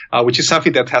press, which is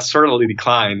something that has certainly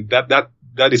declined.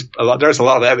 That is a lot. There's a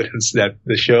lot of evidence that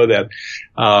show that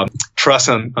trust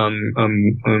on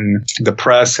the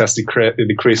press has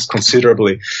decreased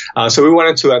considerably. So we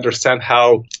wanted to understand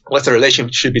what's the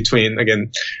relationship between,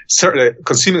 again,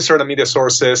 consuming certain media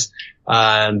sources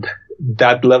and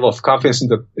that level of confidence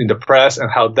in the press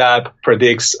and how that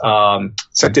predicts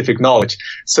scientific knowledge.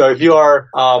 So if you are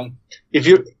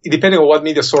depending on what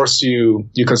media source you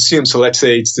consume, so let's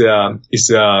say it's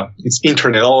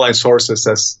internet, online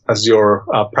sources as your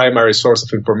primary source of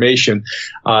information,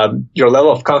 your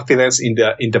level of confidence in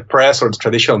the press or the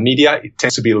traditional media, it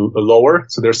tends to be lower.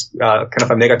 So there's kind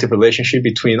of a negative relationship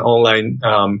between online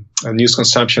news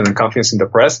consumption and confidence in the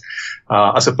press,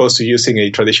 as opposed to using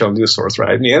a traditional news source,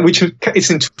 right? I mean, which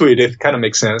is intuitive, kind of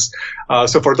makes sense.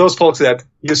 So for those folks that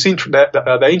use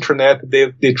the internet,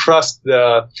 they trust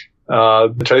the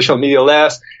traditional media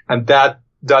less, and that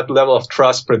level of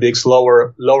trust predicts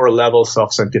lower levels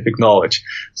of scientific knowledge.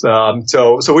 So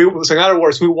in other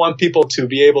words, we want people to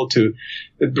be able to,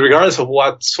 regardless of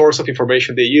what source of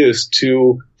information they use,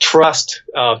 to trust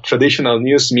traditional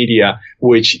news media,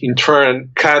 which in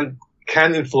turn can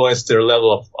influence their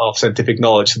level of scientific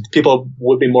knowledge. People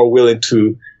would be more willing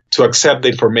to accept the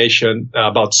information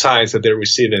about science that they're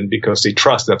receiving because they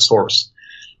trust that source.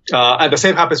 And the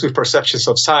same happens with perceptions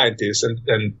of scientists.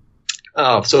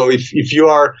 So if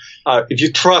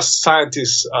you trust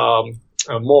scientists,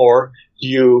 more,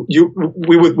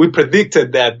 we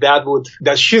predicted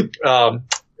that should,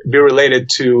 be related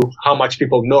to how much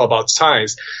people know about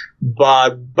science.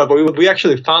 But what we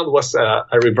actually found was a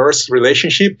reverse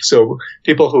relationship. So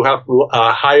people who have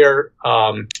higher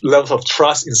levels of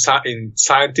trust in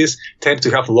scientists tend to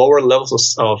have lower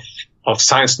levels of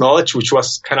science knowledge, which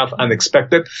was kind of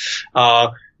unexpected.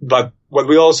 But what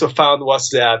we also found was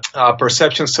that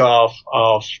perceptions of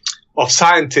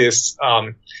scientists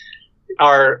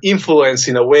are influenced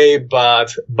in a way,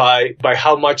 but by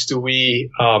how much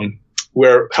we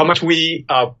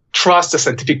trust the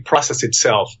scientific process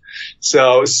itself.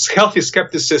 So healthy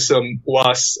skepticism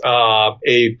was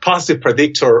a positive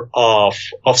predictor of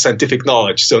scientific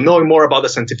knowledge. So knowing more about the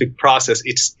scientific process,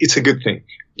 it's a good thing.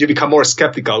 You become more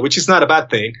skeptical, which is not a bad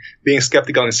thing. Being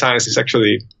skeptical in science is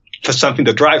actually something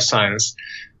that drives science.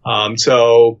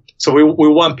 So we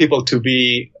want people to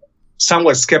be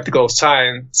somewhat skeptical of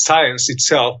science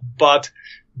itself, but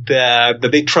that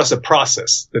they trust the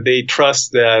process, that they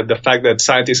trust the fact that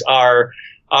scientists are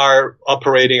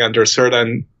operating under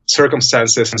certain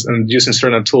circumstances and using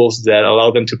certain tools that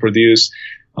allow them to produce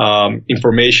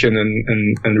information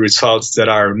and results that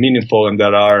are meaningful and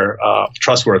that are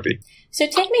trustworthy. So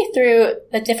take me through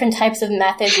the different types of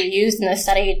methods you used in the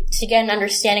study to get an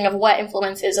understanding of what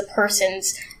influences a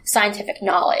person's scientific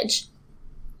knowledge.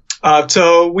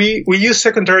 So we use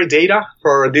secondary data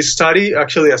for this study.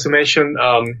 Actually, as I mentioned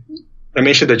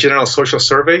the General Social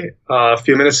Survey a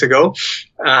few minutes ago,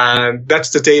 and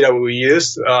that's the data we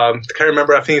used. I can't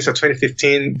remember. I think it's a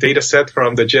 2015 data set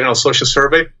from the General Social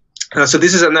Survey. So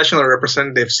this is a national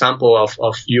representative sample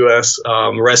of U.S.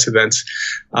 Residents.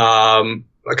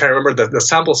 I can't remember the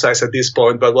sample size at this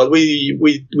point, but what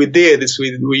we did is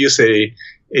we used a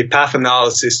path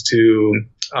analysis to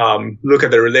look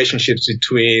at the relationships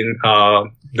between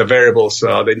the variables,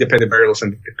 the independent variables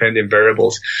and dependent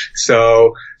variables.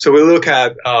 So we look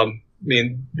at,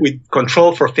 we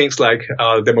control for things like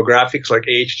demographics, like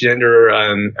age, gender,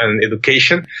 and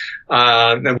education.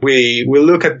 And we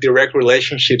look at direct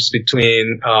relationships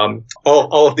between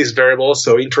all of these variables,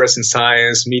 so interest in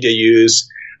science, media use,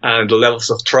 and the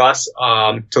levels of trust.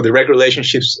 So direct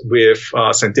relationships with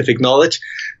scientific knowledge.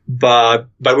 But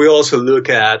we also look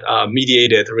at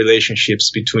mediated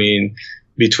relationships between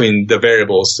the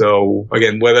variables. So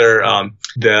again, whether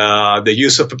the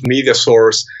use of a media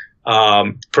source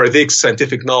predicts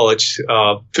scientific knowledge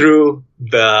through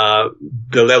the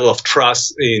level of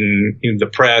trust in the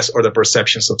press or the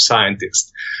perceptions of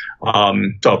scientists.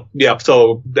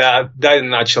 So that in a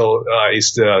nutshell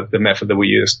is the method that we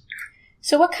used.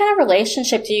 So what kind of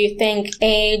relationship do you think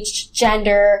age,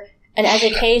 gender, and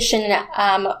education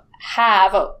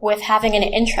have with having an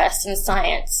interest in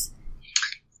science?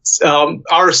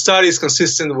 Our study is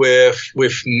consistent with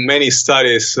many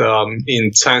studies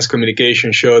in science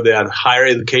communication show that higher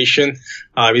education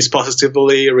is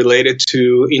positively related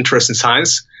to interest in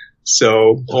science.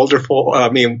 So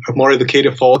more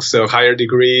educated folks, so higher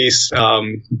degrees,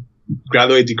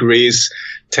 graduate degrees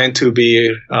tend to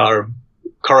be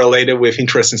correlated with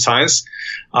interest in science.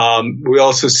 We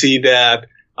also see that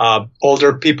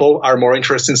older people are more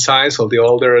interested in science. So the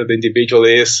older the individual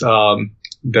is,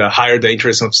 the higher the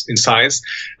interest in science,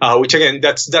 which again,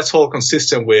 that's all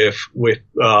consistent with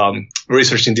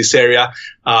research in this area.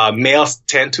 Males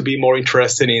tend to be more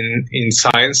interested in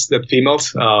science than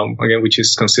females, again, which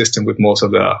is consistent with most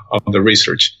of the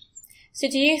research. So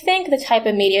do you think the type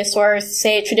of media source,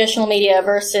 say traditional media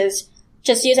versus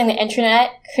just using the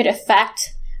internet, could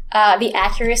affect the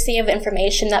accuracy of the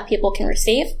information that people can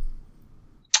receive?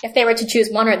 If they were to choose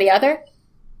one or the other?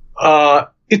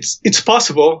 It's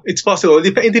possible. It's possible.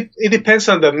 It depends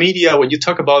on the media. When you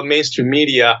talk about mainstream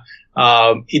media,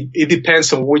 it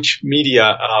depends on which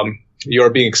media you're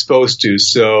being exposed to.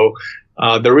 So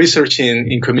the research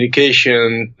in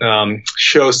communication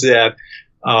shows that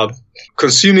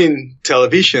consuming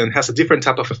television has a different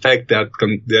type of effect that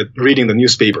reading the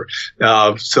newspaper.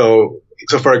 So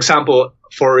for example,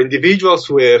 for individuals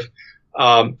with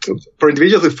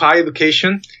high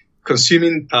education,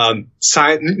 consuming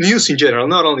news in general,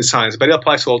 not only science, but it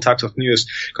applies to all types of news.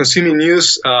 Consuming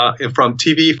news from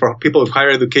TV for people with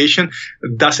higher education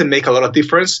doesn't make a lot of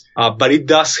difference, but it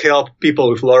does help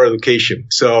people with lower education.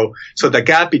 So the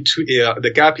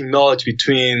gap in knowledge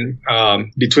between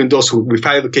those with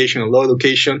high education and low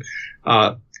education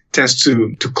tends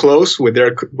to close where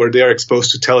they're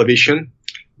exposed to television,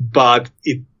 but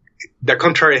the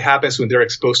contrary happens when they're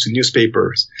exposed to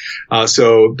newspapers.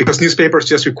 So because newspapers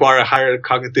just require a higher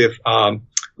cognitive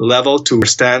level to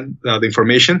understand the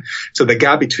information, so the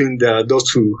gap between those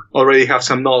who already have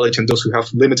some knowledge and those who have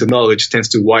limited knowledge tends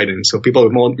to widen. So people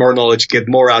with more knowledge get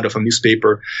more out of a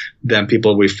newspaper than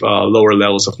people with lower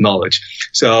levels of knowledge.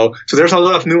 So there's a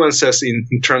lot of nuances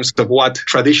in terms of what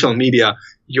traditional media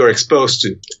you're exposed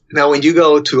to. Now, when you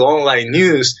go to online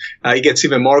news, it gets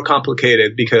even more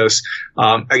complicated because,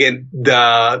 again,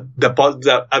 the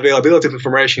availability of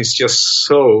information is just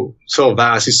so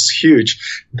vast. It's huge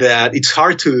that it's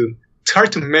hard to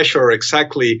measure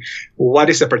exactly what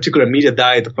is a particular media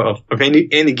diet of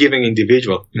any given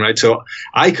individual, right? So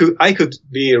I could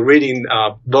be reading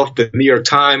both the New York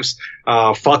Times,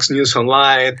 Fox News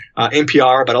Online,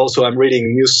 NPR, but also I'm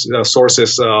reading news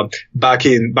sources back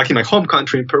in my home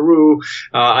country in Peru.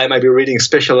 I might be reading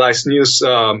specialized news,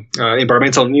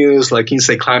 environmental news like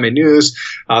Inside Climate News.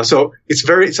 So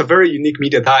it's a very unique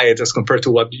media diet as compared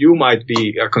to what you might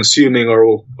be consuming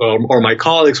or my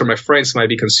colleagues or my friends might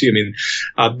be consuming.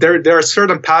 There are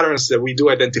certain patterns that we do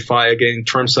identify again in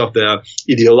terms of the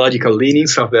ideological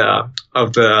leanings of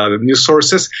the news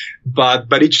sources,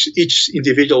 but each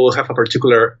individual will have a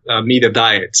particular media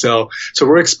diet. So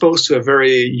we're exposed to a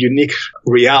very unique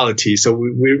reality. So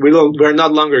we're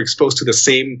not longer exposed to the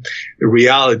same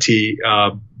reality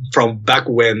from back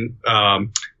when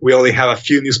we only have a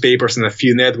few newspapers and a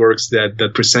few networks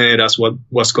that presented us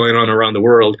what's going on around the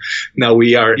world. Now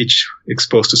we are each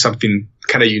exposed to something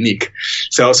kind of unique.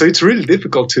 So it's really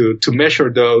difficult to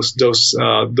measure those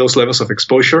levels of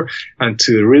exposure and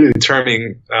to really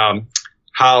determine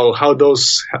how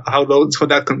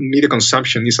that media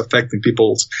consumption is affecting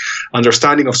people's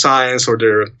understanding of science or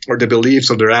their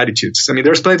beliefs or their attitudes. I mean,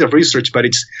 there's plenty of research, but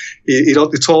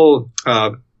it's all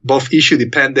both issue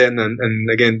dependent and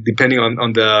again depending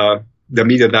on the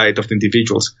media diet of the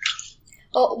individuals.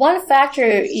 Well, one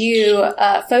factor you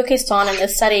focused on in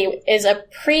this study is a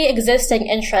pre-existing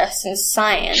interest in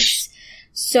science.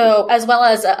 So, as well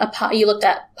as you looked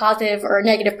at positive or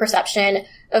negative perception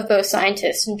of both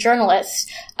scientists and journalists.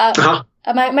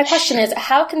 My question is,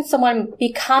 how can someone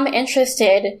become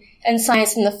interested in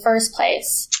science in the first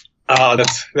place?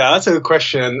 That's a good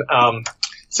question.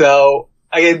 So,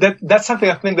 again, that's something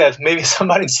I think that maybe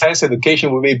somebody in science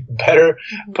education would be better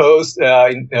posed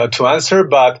to answer,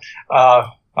 but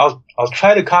I'll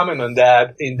try to comment on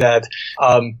that. In that,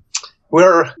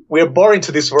 we're born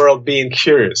into this world being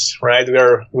curious, right?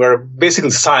 We're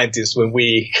basically scientists when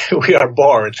we are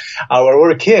born. When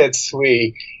we're kids,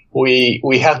 we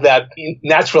have that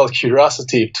natural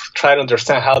curiosity to try to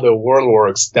understand how the world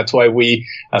works. That's why we,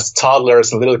 as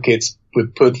toddlers and little kids,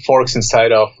 would put forks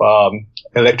inside of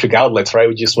electric outlets, right?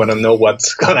 We just want to know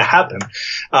what's going to happen.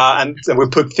 And we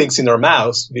put things in our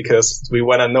mouths because we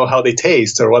want to know how they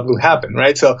taste or what will happen,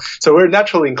 right? So we're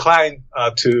naturally inclined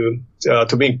to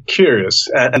being curious.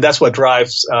 And that's what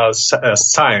drives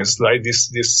science, right?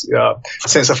 This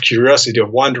sense of curiosity, of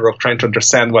wonder, of trying to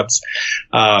understand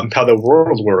how the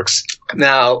world works.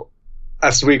 Now,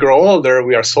 as we grow older,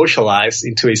 we are socialized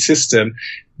into a system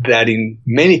that in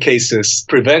many cases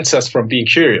prevents us from being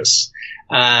curious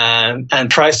and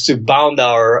tries to bound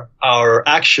our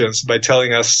actions by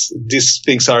telling us these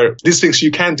things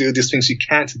you can do, these things you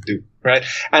can't do, right?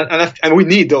 And we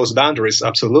need those boundaries,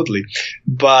 absolutely.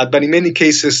 But in many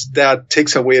cases that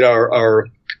takes away our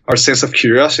sense of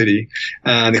curiosity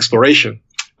and exploration.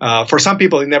 For some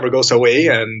people, it never goes away,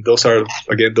 and those are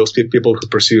again those people who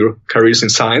pursue careers in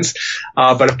science.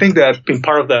 But I think that being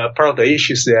part of the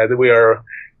issues that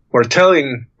we're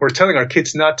telling our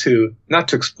kids not to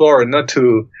explore, not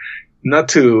to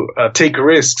take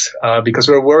risks because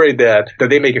we're worried that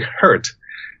they may get hurt.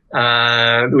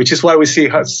 which is why we see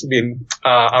has been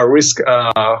a risk.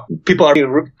 People are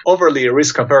being overly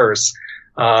risk averse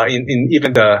in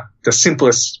even the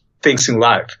simplest things in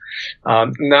life.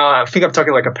 Now I think I'm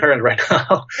talking like a parent right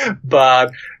now,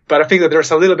 but I think that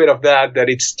there's a little bit of that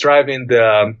it's driving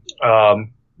the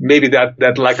maybe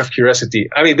that lack of curiosity.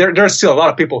 I mean, there are still a lot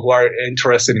of people who are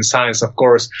interested in science, of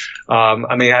course.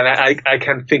 I mean, and I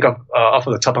can think of off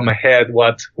the top of my head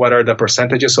what are the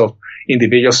percentages of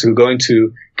individuals who go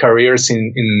into careers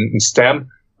in STEM.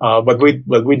 What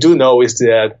we do know is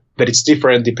that it's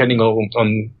different depending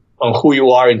on who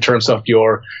you are in terms of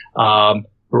your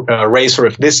race or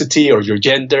ethnicity or your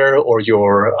gender or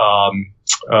your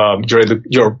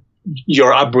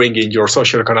upbringing, your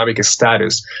socioeconomic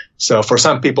status. So for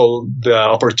some people, the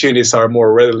opportunities are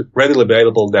more readily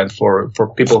available than for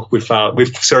people with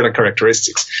certain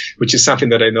characteristics, which is something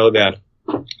that I know that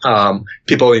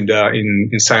people in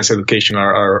science education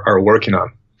are working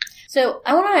on. So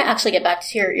I want to actually get back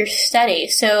to your study.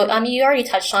 So you already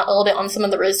touched on a little bit on some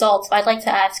of the results, but I'd like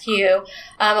to ask you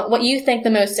what you think the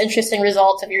most interesting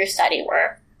results of your study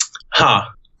were.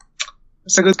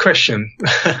 That's a good question.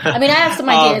 I mean, I have some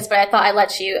ideas, but I thought I'd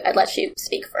let you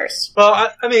speak first.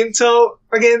 Well, I mean, so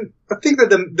again, I think that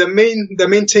the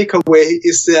main takeaway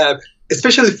is that,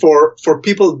 especially for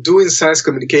people doing science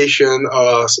communication,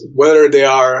 whether they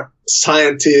are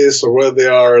scientists or whether they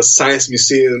are science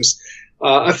museums,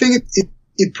 I think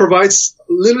it provides a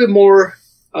little bit more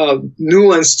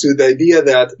nuance to the idea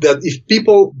that if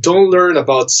people don't learn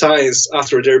about science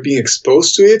after they're being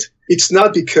exposed to it, it's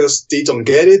not because they don't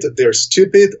get it, that they're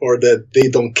stupid, or that they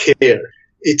don't care.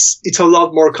 It's a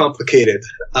lot more complicated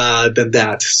than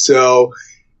that. So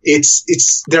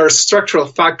there are structural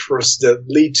factors that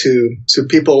lead to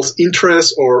people's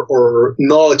interest or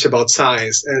knowledge about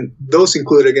science, and those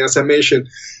include, again, as I mentioned,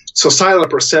 societal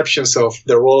perceptions of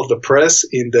the role of the press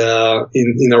in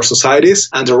our societies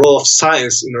and the role of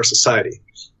science in our society.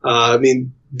 I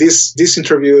mean, this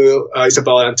interview is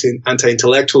about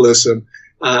anti-intellectualism,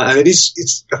 and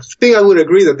it's I think I would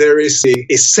agree that there is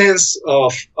a sense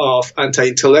of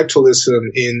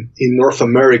anti-intellectualism in North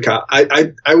America.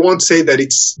 I won't say that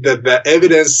the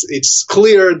evidence, it's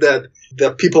clear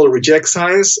that people reject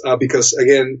science, because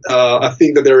again, I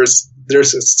think that there's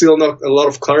still not a lot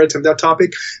of clarity on that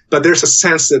topic, but there's a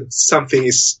sense that something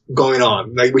is going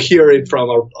on. Like, we hear it from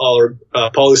our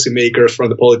policymakers, from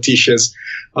the politicians.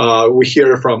 We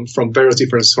hear it from various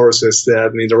different sources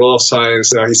that, the role of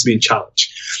science is being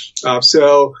challenged.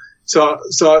 So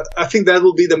I think that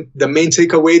will be the main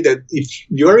takeaway, that if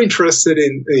you're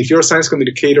if you're a science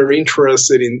communicator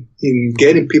interested in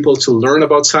getting people to learn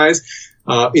about science,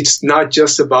 it's not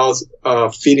just about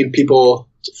feeding people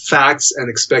facts and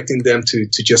expecting them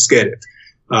to just get it.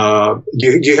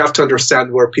 You have to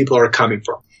understand where people are coming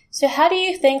from. So how do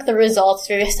you think the results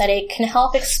of your study can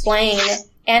help explain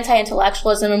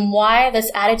anti-intellectualism and why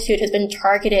this attitude has been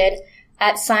targeted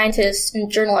at scientists and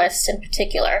journalists in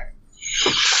particular?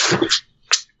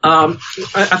 I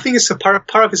think it's part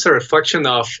of it's a reflection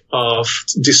of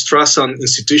distrust on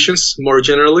institutions more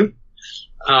generally.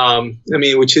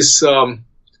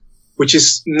 Which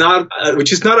is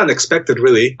not unexpected,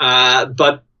 really.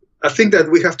 But I think that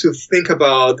we have to think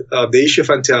about the issue of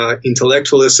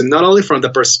anti-intellectualism not only from the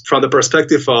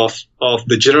perspective of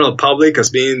the general public as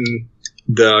being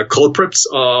the culprits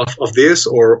of this,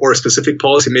 or specific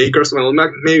policymakers. Well,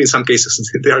 maybe in some cases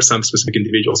there are some specific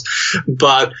individuals,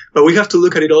 but we have to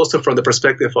look at it also from the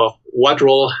perspective of what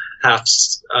role have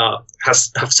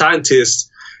scientists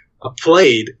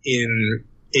played in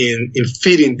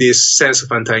feeding this sense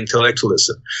of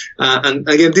anti-intellectualism. And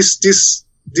again, this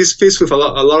fits with a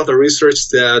lot of the research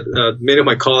that many of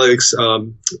my colleagues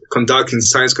conduct in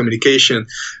science communication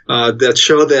that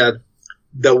show that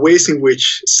the ways in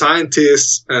which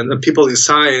scientists and people in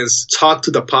science talk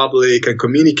to the public and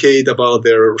communicate about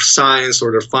their science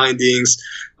or their findings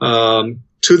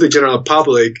to the general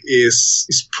public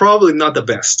is probably not the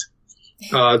best.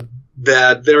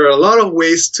 That there are a lot of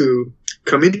ways to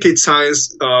communicate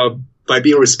science by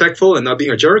being respectful and not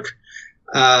being a jerk,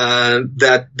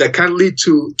 that can lead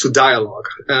to dialogue.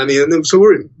 I mean, so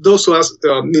those who ask,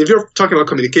 if you're talking about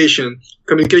communication,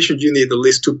 you need at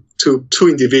least two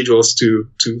individuals to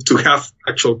have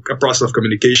a process of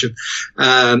communication.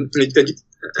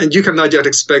 And you cannot just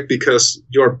expect, because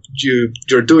you're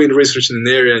doing research in an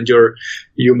area and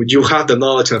you have the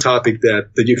knowledge on a topic that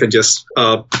you can just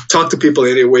talk to people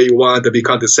any way you want and be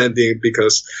condescending,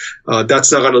 because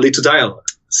that's not going to lead to dialogue.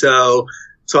 So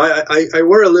I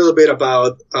worry a little bit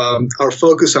about our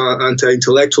focus on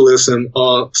anti-intellectualism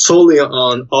solely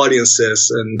on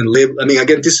audiences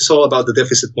again, this is all about the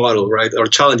deficit model, right? Or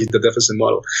challenging the deficit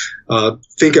model.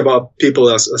 Think about people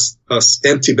as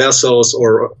empty vessels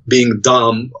or being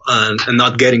dumb and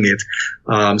not getting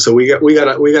it. So we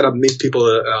gotta meet people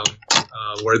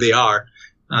where they are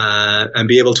and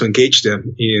be able to engage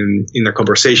them in a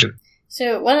conversation.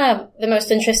 So one of the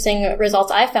most interesting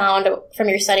results I found from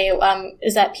your study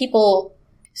is that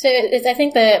I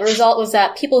think the result was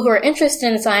that people who are interested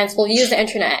in science will use the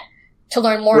internet to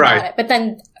learn more about it. But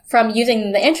then from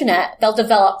using the internet, they'll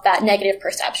develop that negative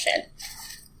perception.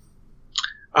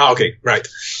 Okay, right.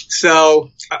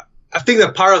 So I think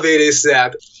that part of it is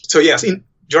that, yes,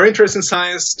 you're interested in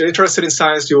science, you're interested in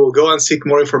science, you will go and seek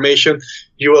more information.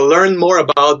 You will learn more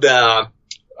about the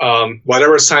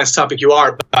whatever science topic you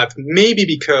are, but maybe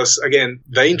because, again,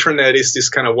 the internet is this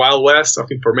kind of wild west of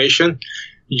information,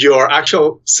 your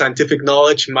actual scientific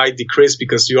knowledge might decrease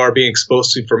because you are being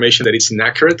exposed to information that is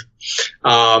inaccurate.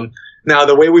 Now,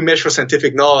 the way we measure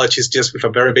scientific knowledge is just with a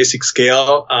very basic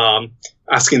scale,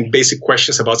 asking basic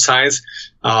questions about science.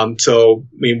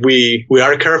 We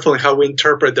are careful in how we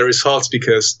interpret the results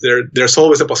because there's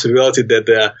always a possibility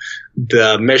that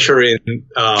the measuring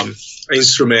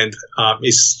instrument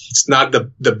is not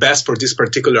the best for this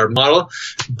particular model.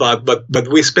 But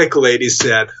we speculate is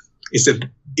that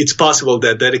it's possible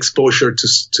that exposure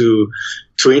to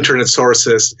internet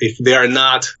sources, if they are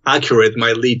not accurate,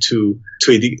 might lead to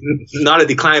not a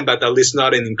decline, but at least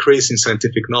not an increase in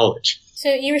scientific knowledge.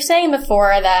 So you were saying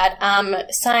before that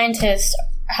scientists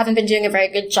haven't been doing a very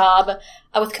good job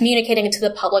with communicating to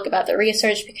the public about their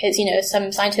research because,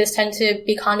 some scientists tend to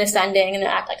be condescending and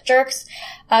act like jerks.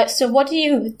 So what do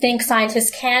you think scientists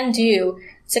can do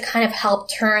to kind of help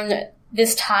turn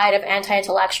this tide of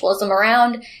anti-intellectualism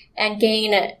around and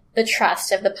gain the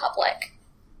trust of the public?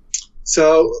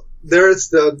 So there's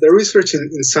the research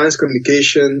in science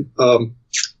communication.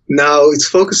 Now it's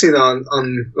focusing on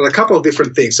a couple of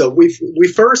different things. So we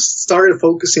first started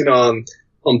focusing on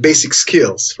basic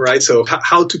skills, right? So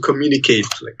how to communicate,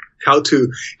 like how to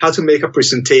make a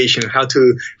presentation, how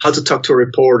to talk to a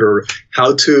reporter,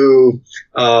 how to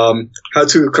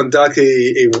conduct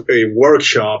a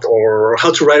workshop, or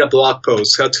how to write a blog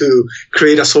post, how to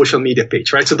create a social media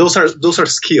page, right? So those are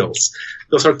skills.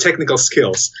 Those are technical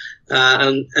skills.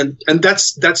 And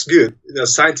that's good. The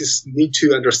scientists need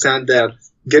to understand that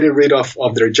getting rid of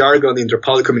their jargon in their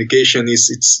public communication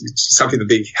it's something that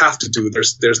they have to do.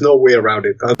 There's no way around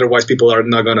it. Otherwise, people are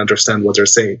not going to understand what they're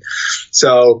saying.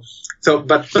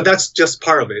 But that's just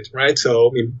part of it, right?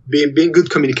 So being good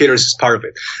communicators is part of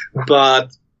it. But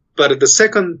the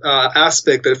second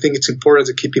aspect that I think it's important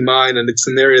to keep in mind, and it's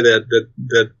an area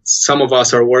that some of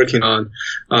us are working on,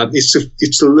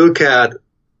 is to look at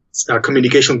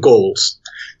communication goals.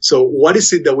 So what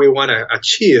is it that we want to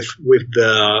achieve with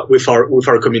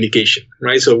our communication,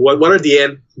 right? So what are the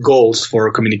end goals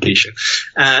for communication?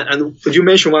 And you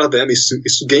mentioned one of them is to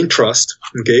gain trust,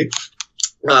 okay?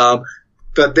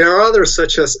 But there are others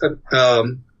such as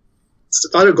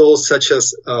other goals such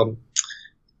as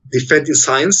defending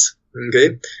science,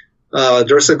 okay?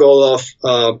 There's a goal of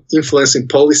influencing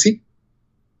policy.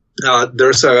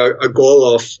 There's a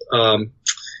goal of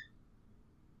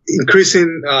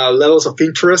increasing levels of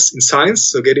interest in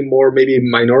science, so getting more maybe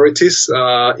minorities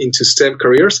into STEM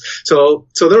careers. So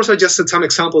those are just some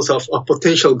examples of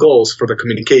potential goals for the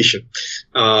communication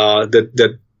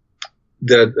that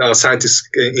scientists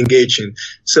engage in.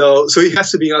 So it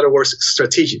has to be, in other words,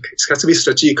 strategic. It has to be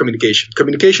strategic communication.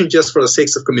 Communication just for the sake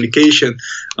of communication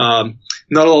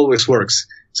not always works.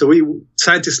 So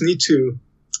scientists need to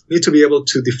be able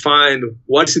to define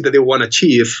what is it that they want to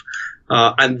achieve.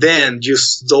 And then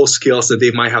use those skills that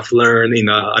they might have learned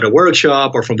at a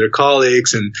workshop or from their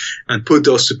colleagues and put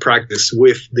those to practice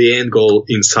with the end goal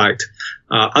in sight.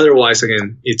 Otherwise,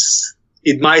 again, it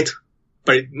might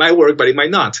work, but it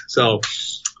might not. So,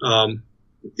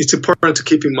 it's important to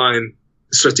keep in mind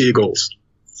strategic goals.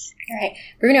 All right.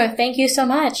 Bruno, thank you so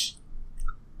much.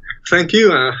 Thank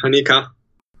you, Anika.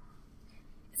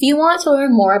 If you want to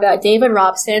learn more about David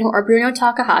Robson or Bruno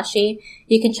Takahashi,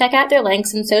 you can check out their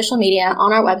links in social media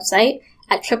on our website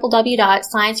at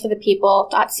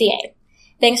www.scienceforthepeople.ca.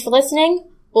 Thanks for listening.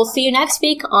 We'll see you next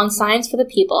week on Science for the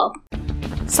People.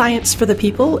 Science for the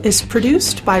People is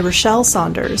produced by Rochelle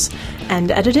Saunders and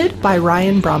edited by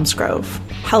Ryan Bromsgrove.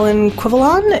 Helen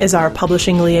Quivalon is our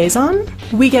publishing liaison.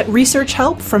 We get research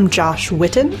help from Josh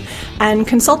Witten and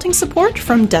consulting support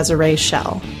from Desiree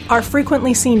Schell. Our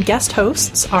frequently seen guest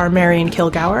hosts are Marion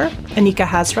Kilgour, Anika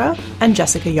Hazra, and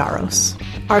Jessica Yaros.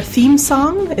 Our theme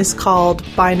song is called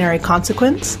Binary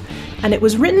Consequence, and it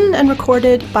was written and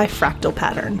recorded by Fractal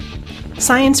Pattern.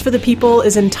 Science for the People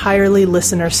is entirely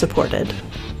listener-supported.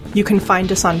 You can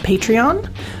find us on Patreon,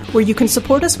 where you can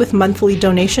support us with monthly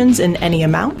donations in any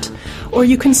amount, or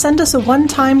you can send us a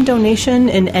one-time donation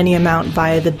in any amount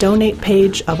via the donate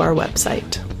page of our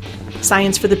website.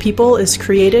 Science for the People is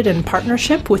created in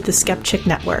partnership with the Skepchick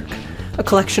Network, a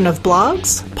collection of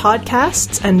blogs,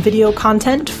 podcasts, and video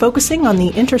content focusing on the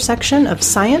intersection of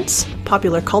science,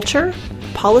 popular culture,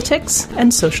 politics,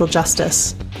 and social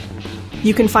justice.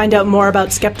 You can find out more about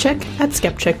Skepchick at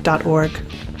skepchick.org.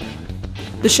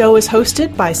 The show is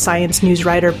hosted by science news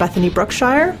writer Bethany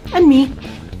Brookshire and me,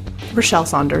 Rochelle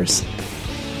Saunders.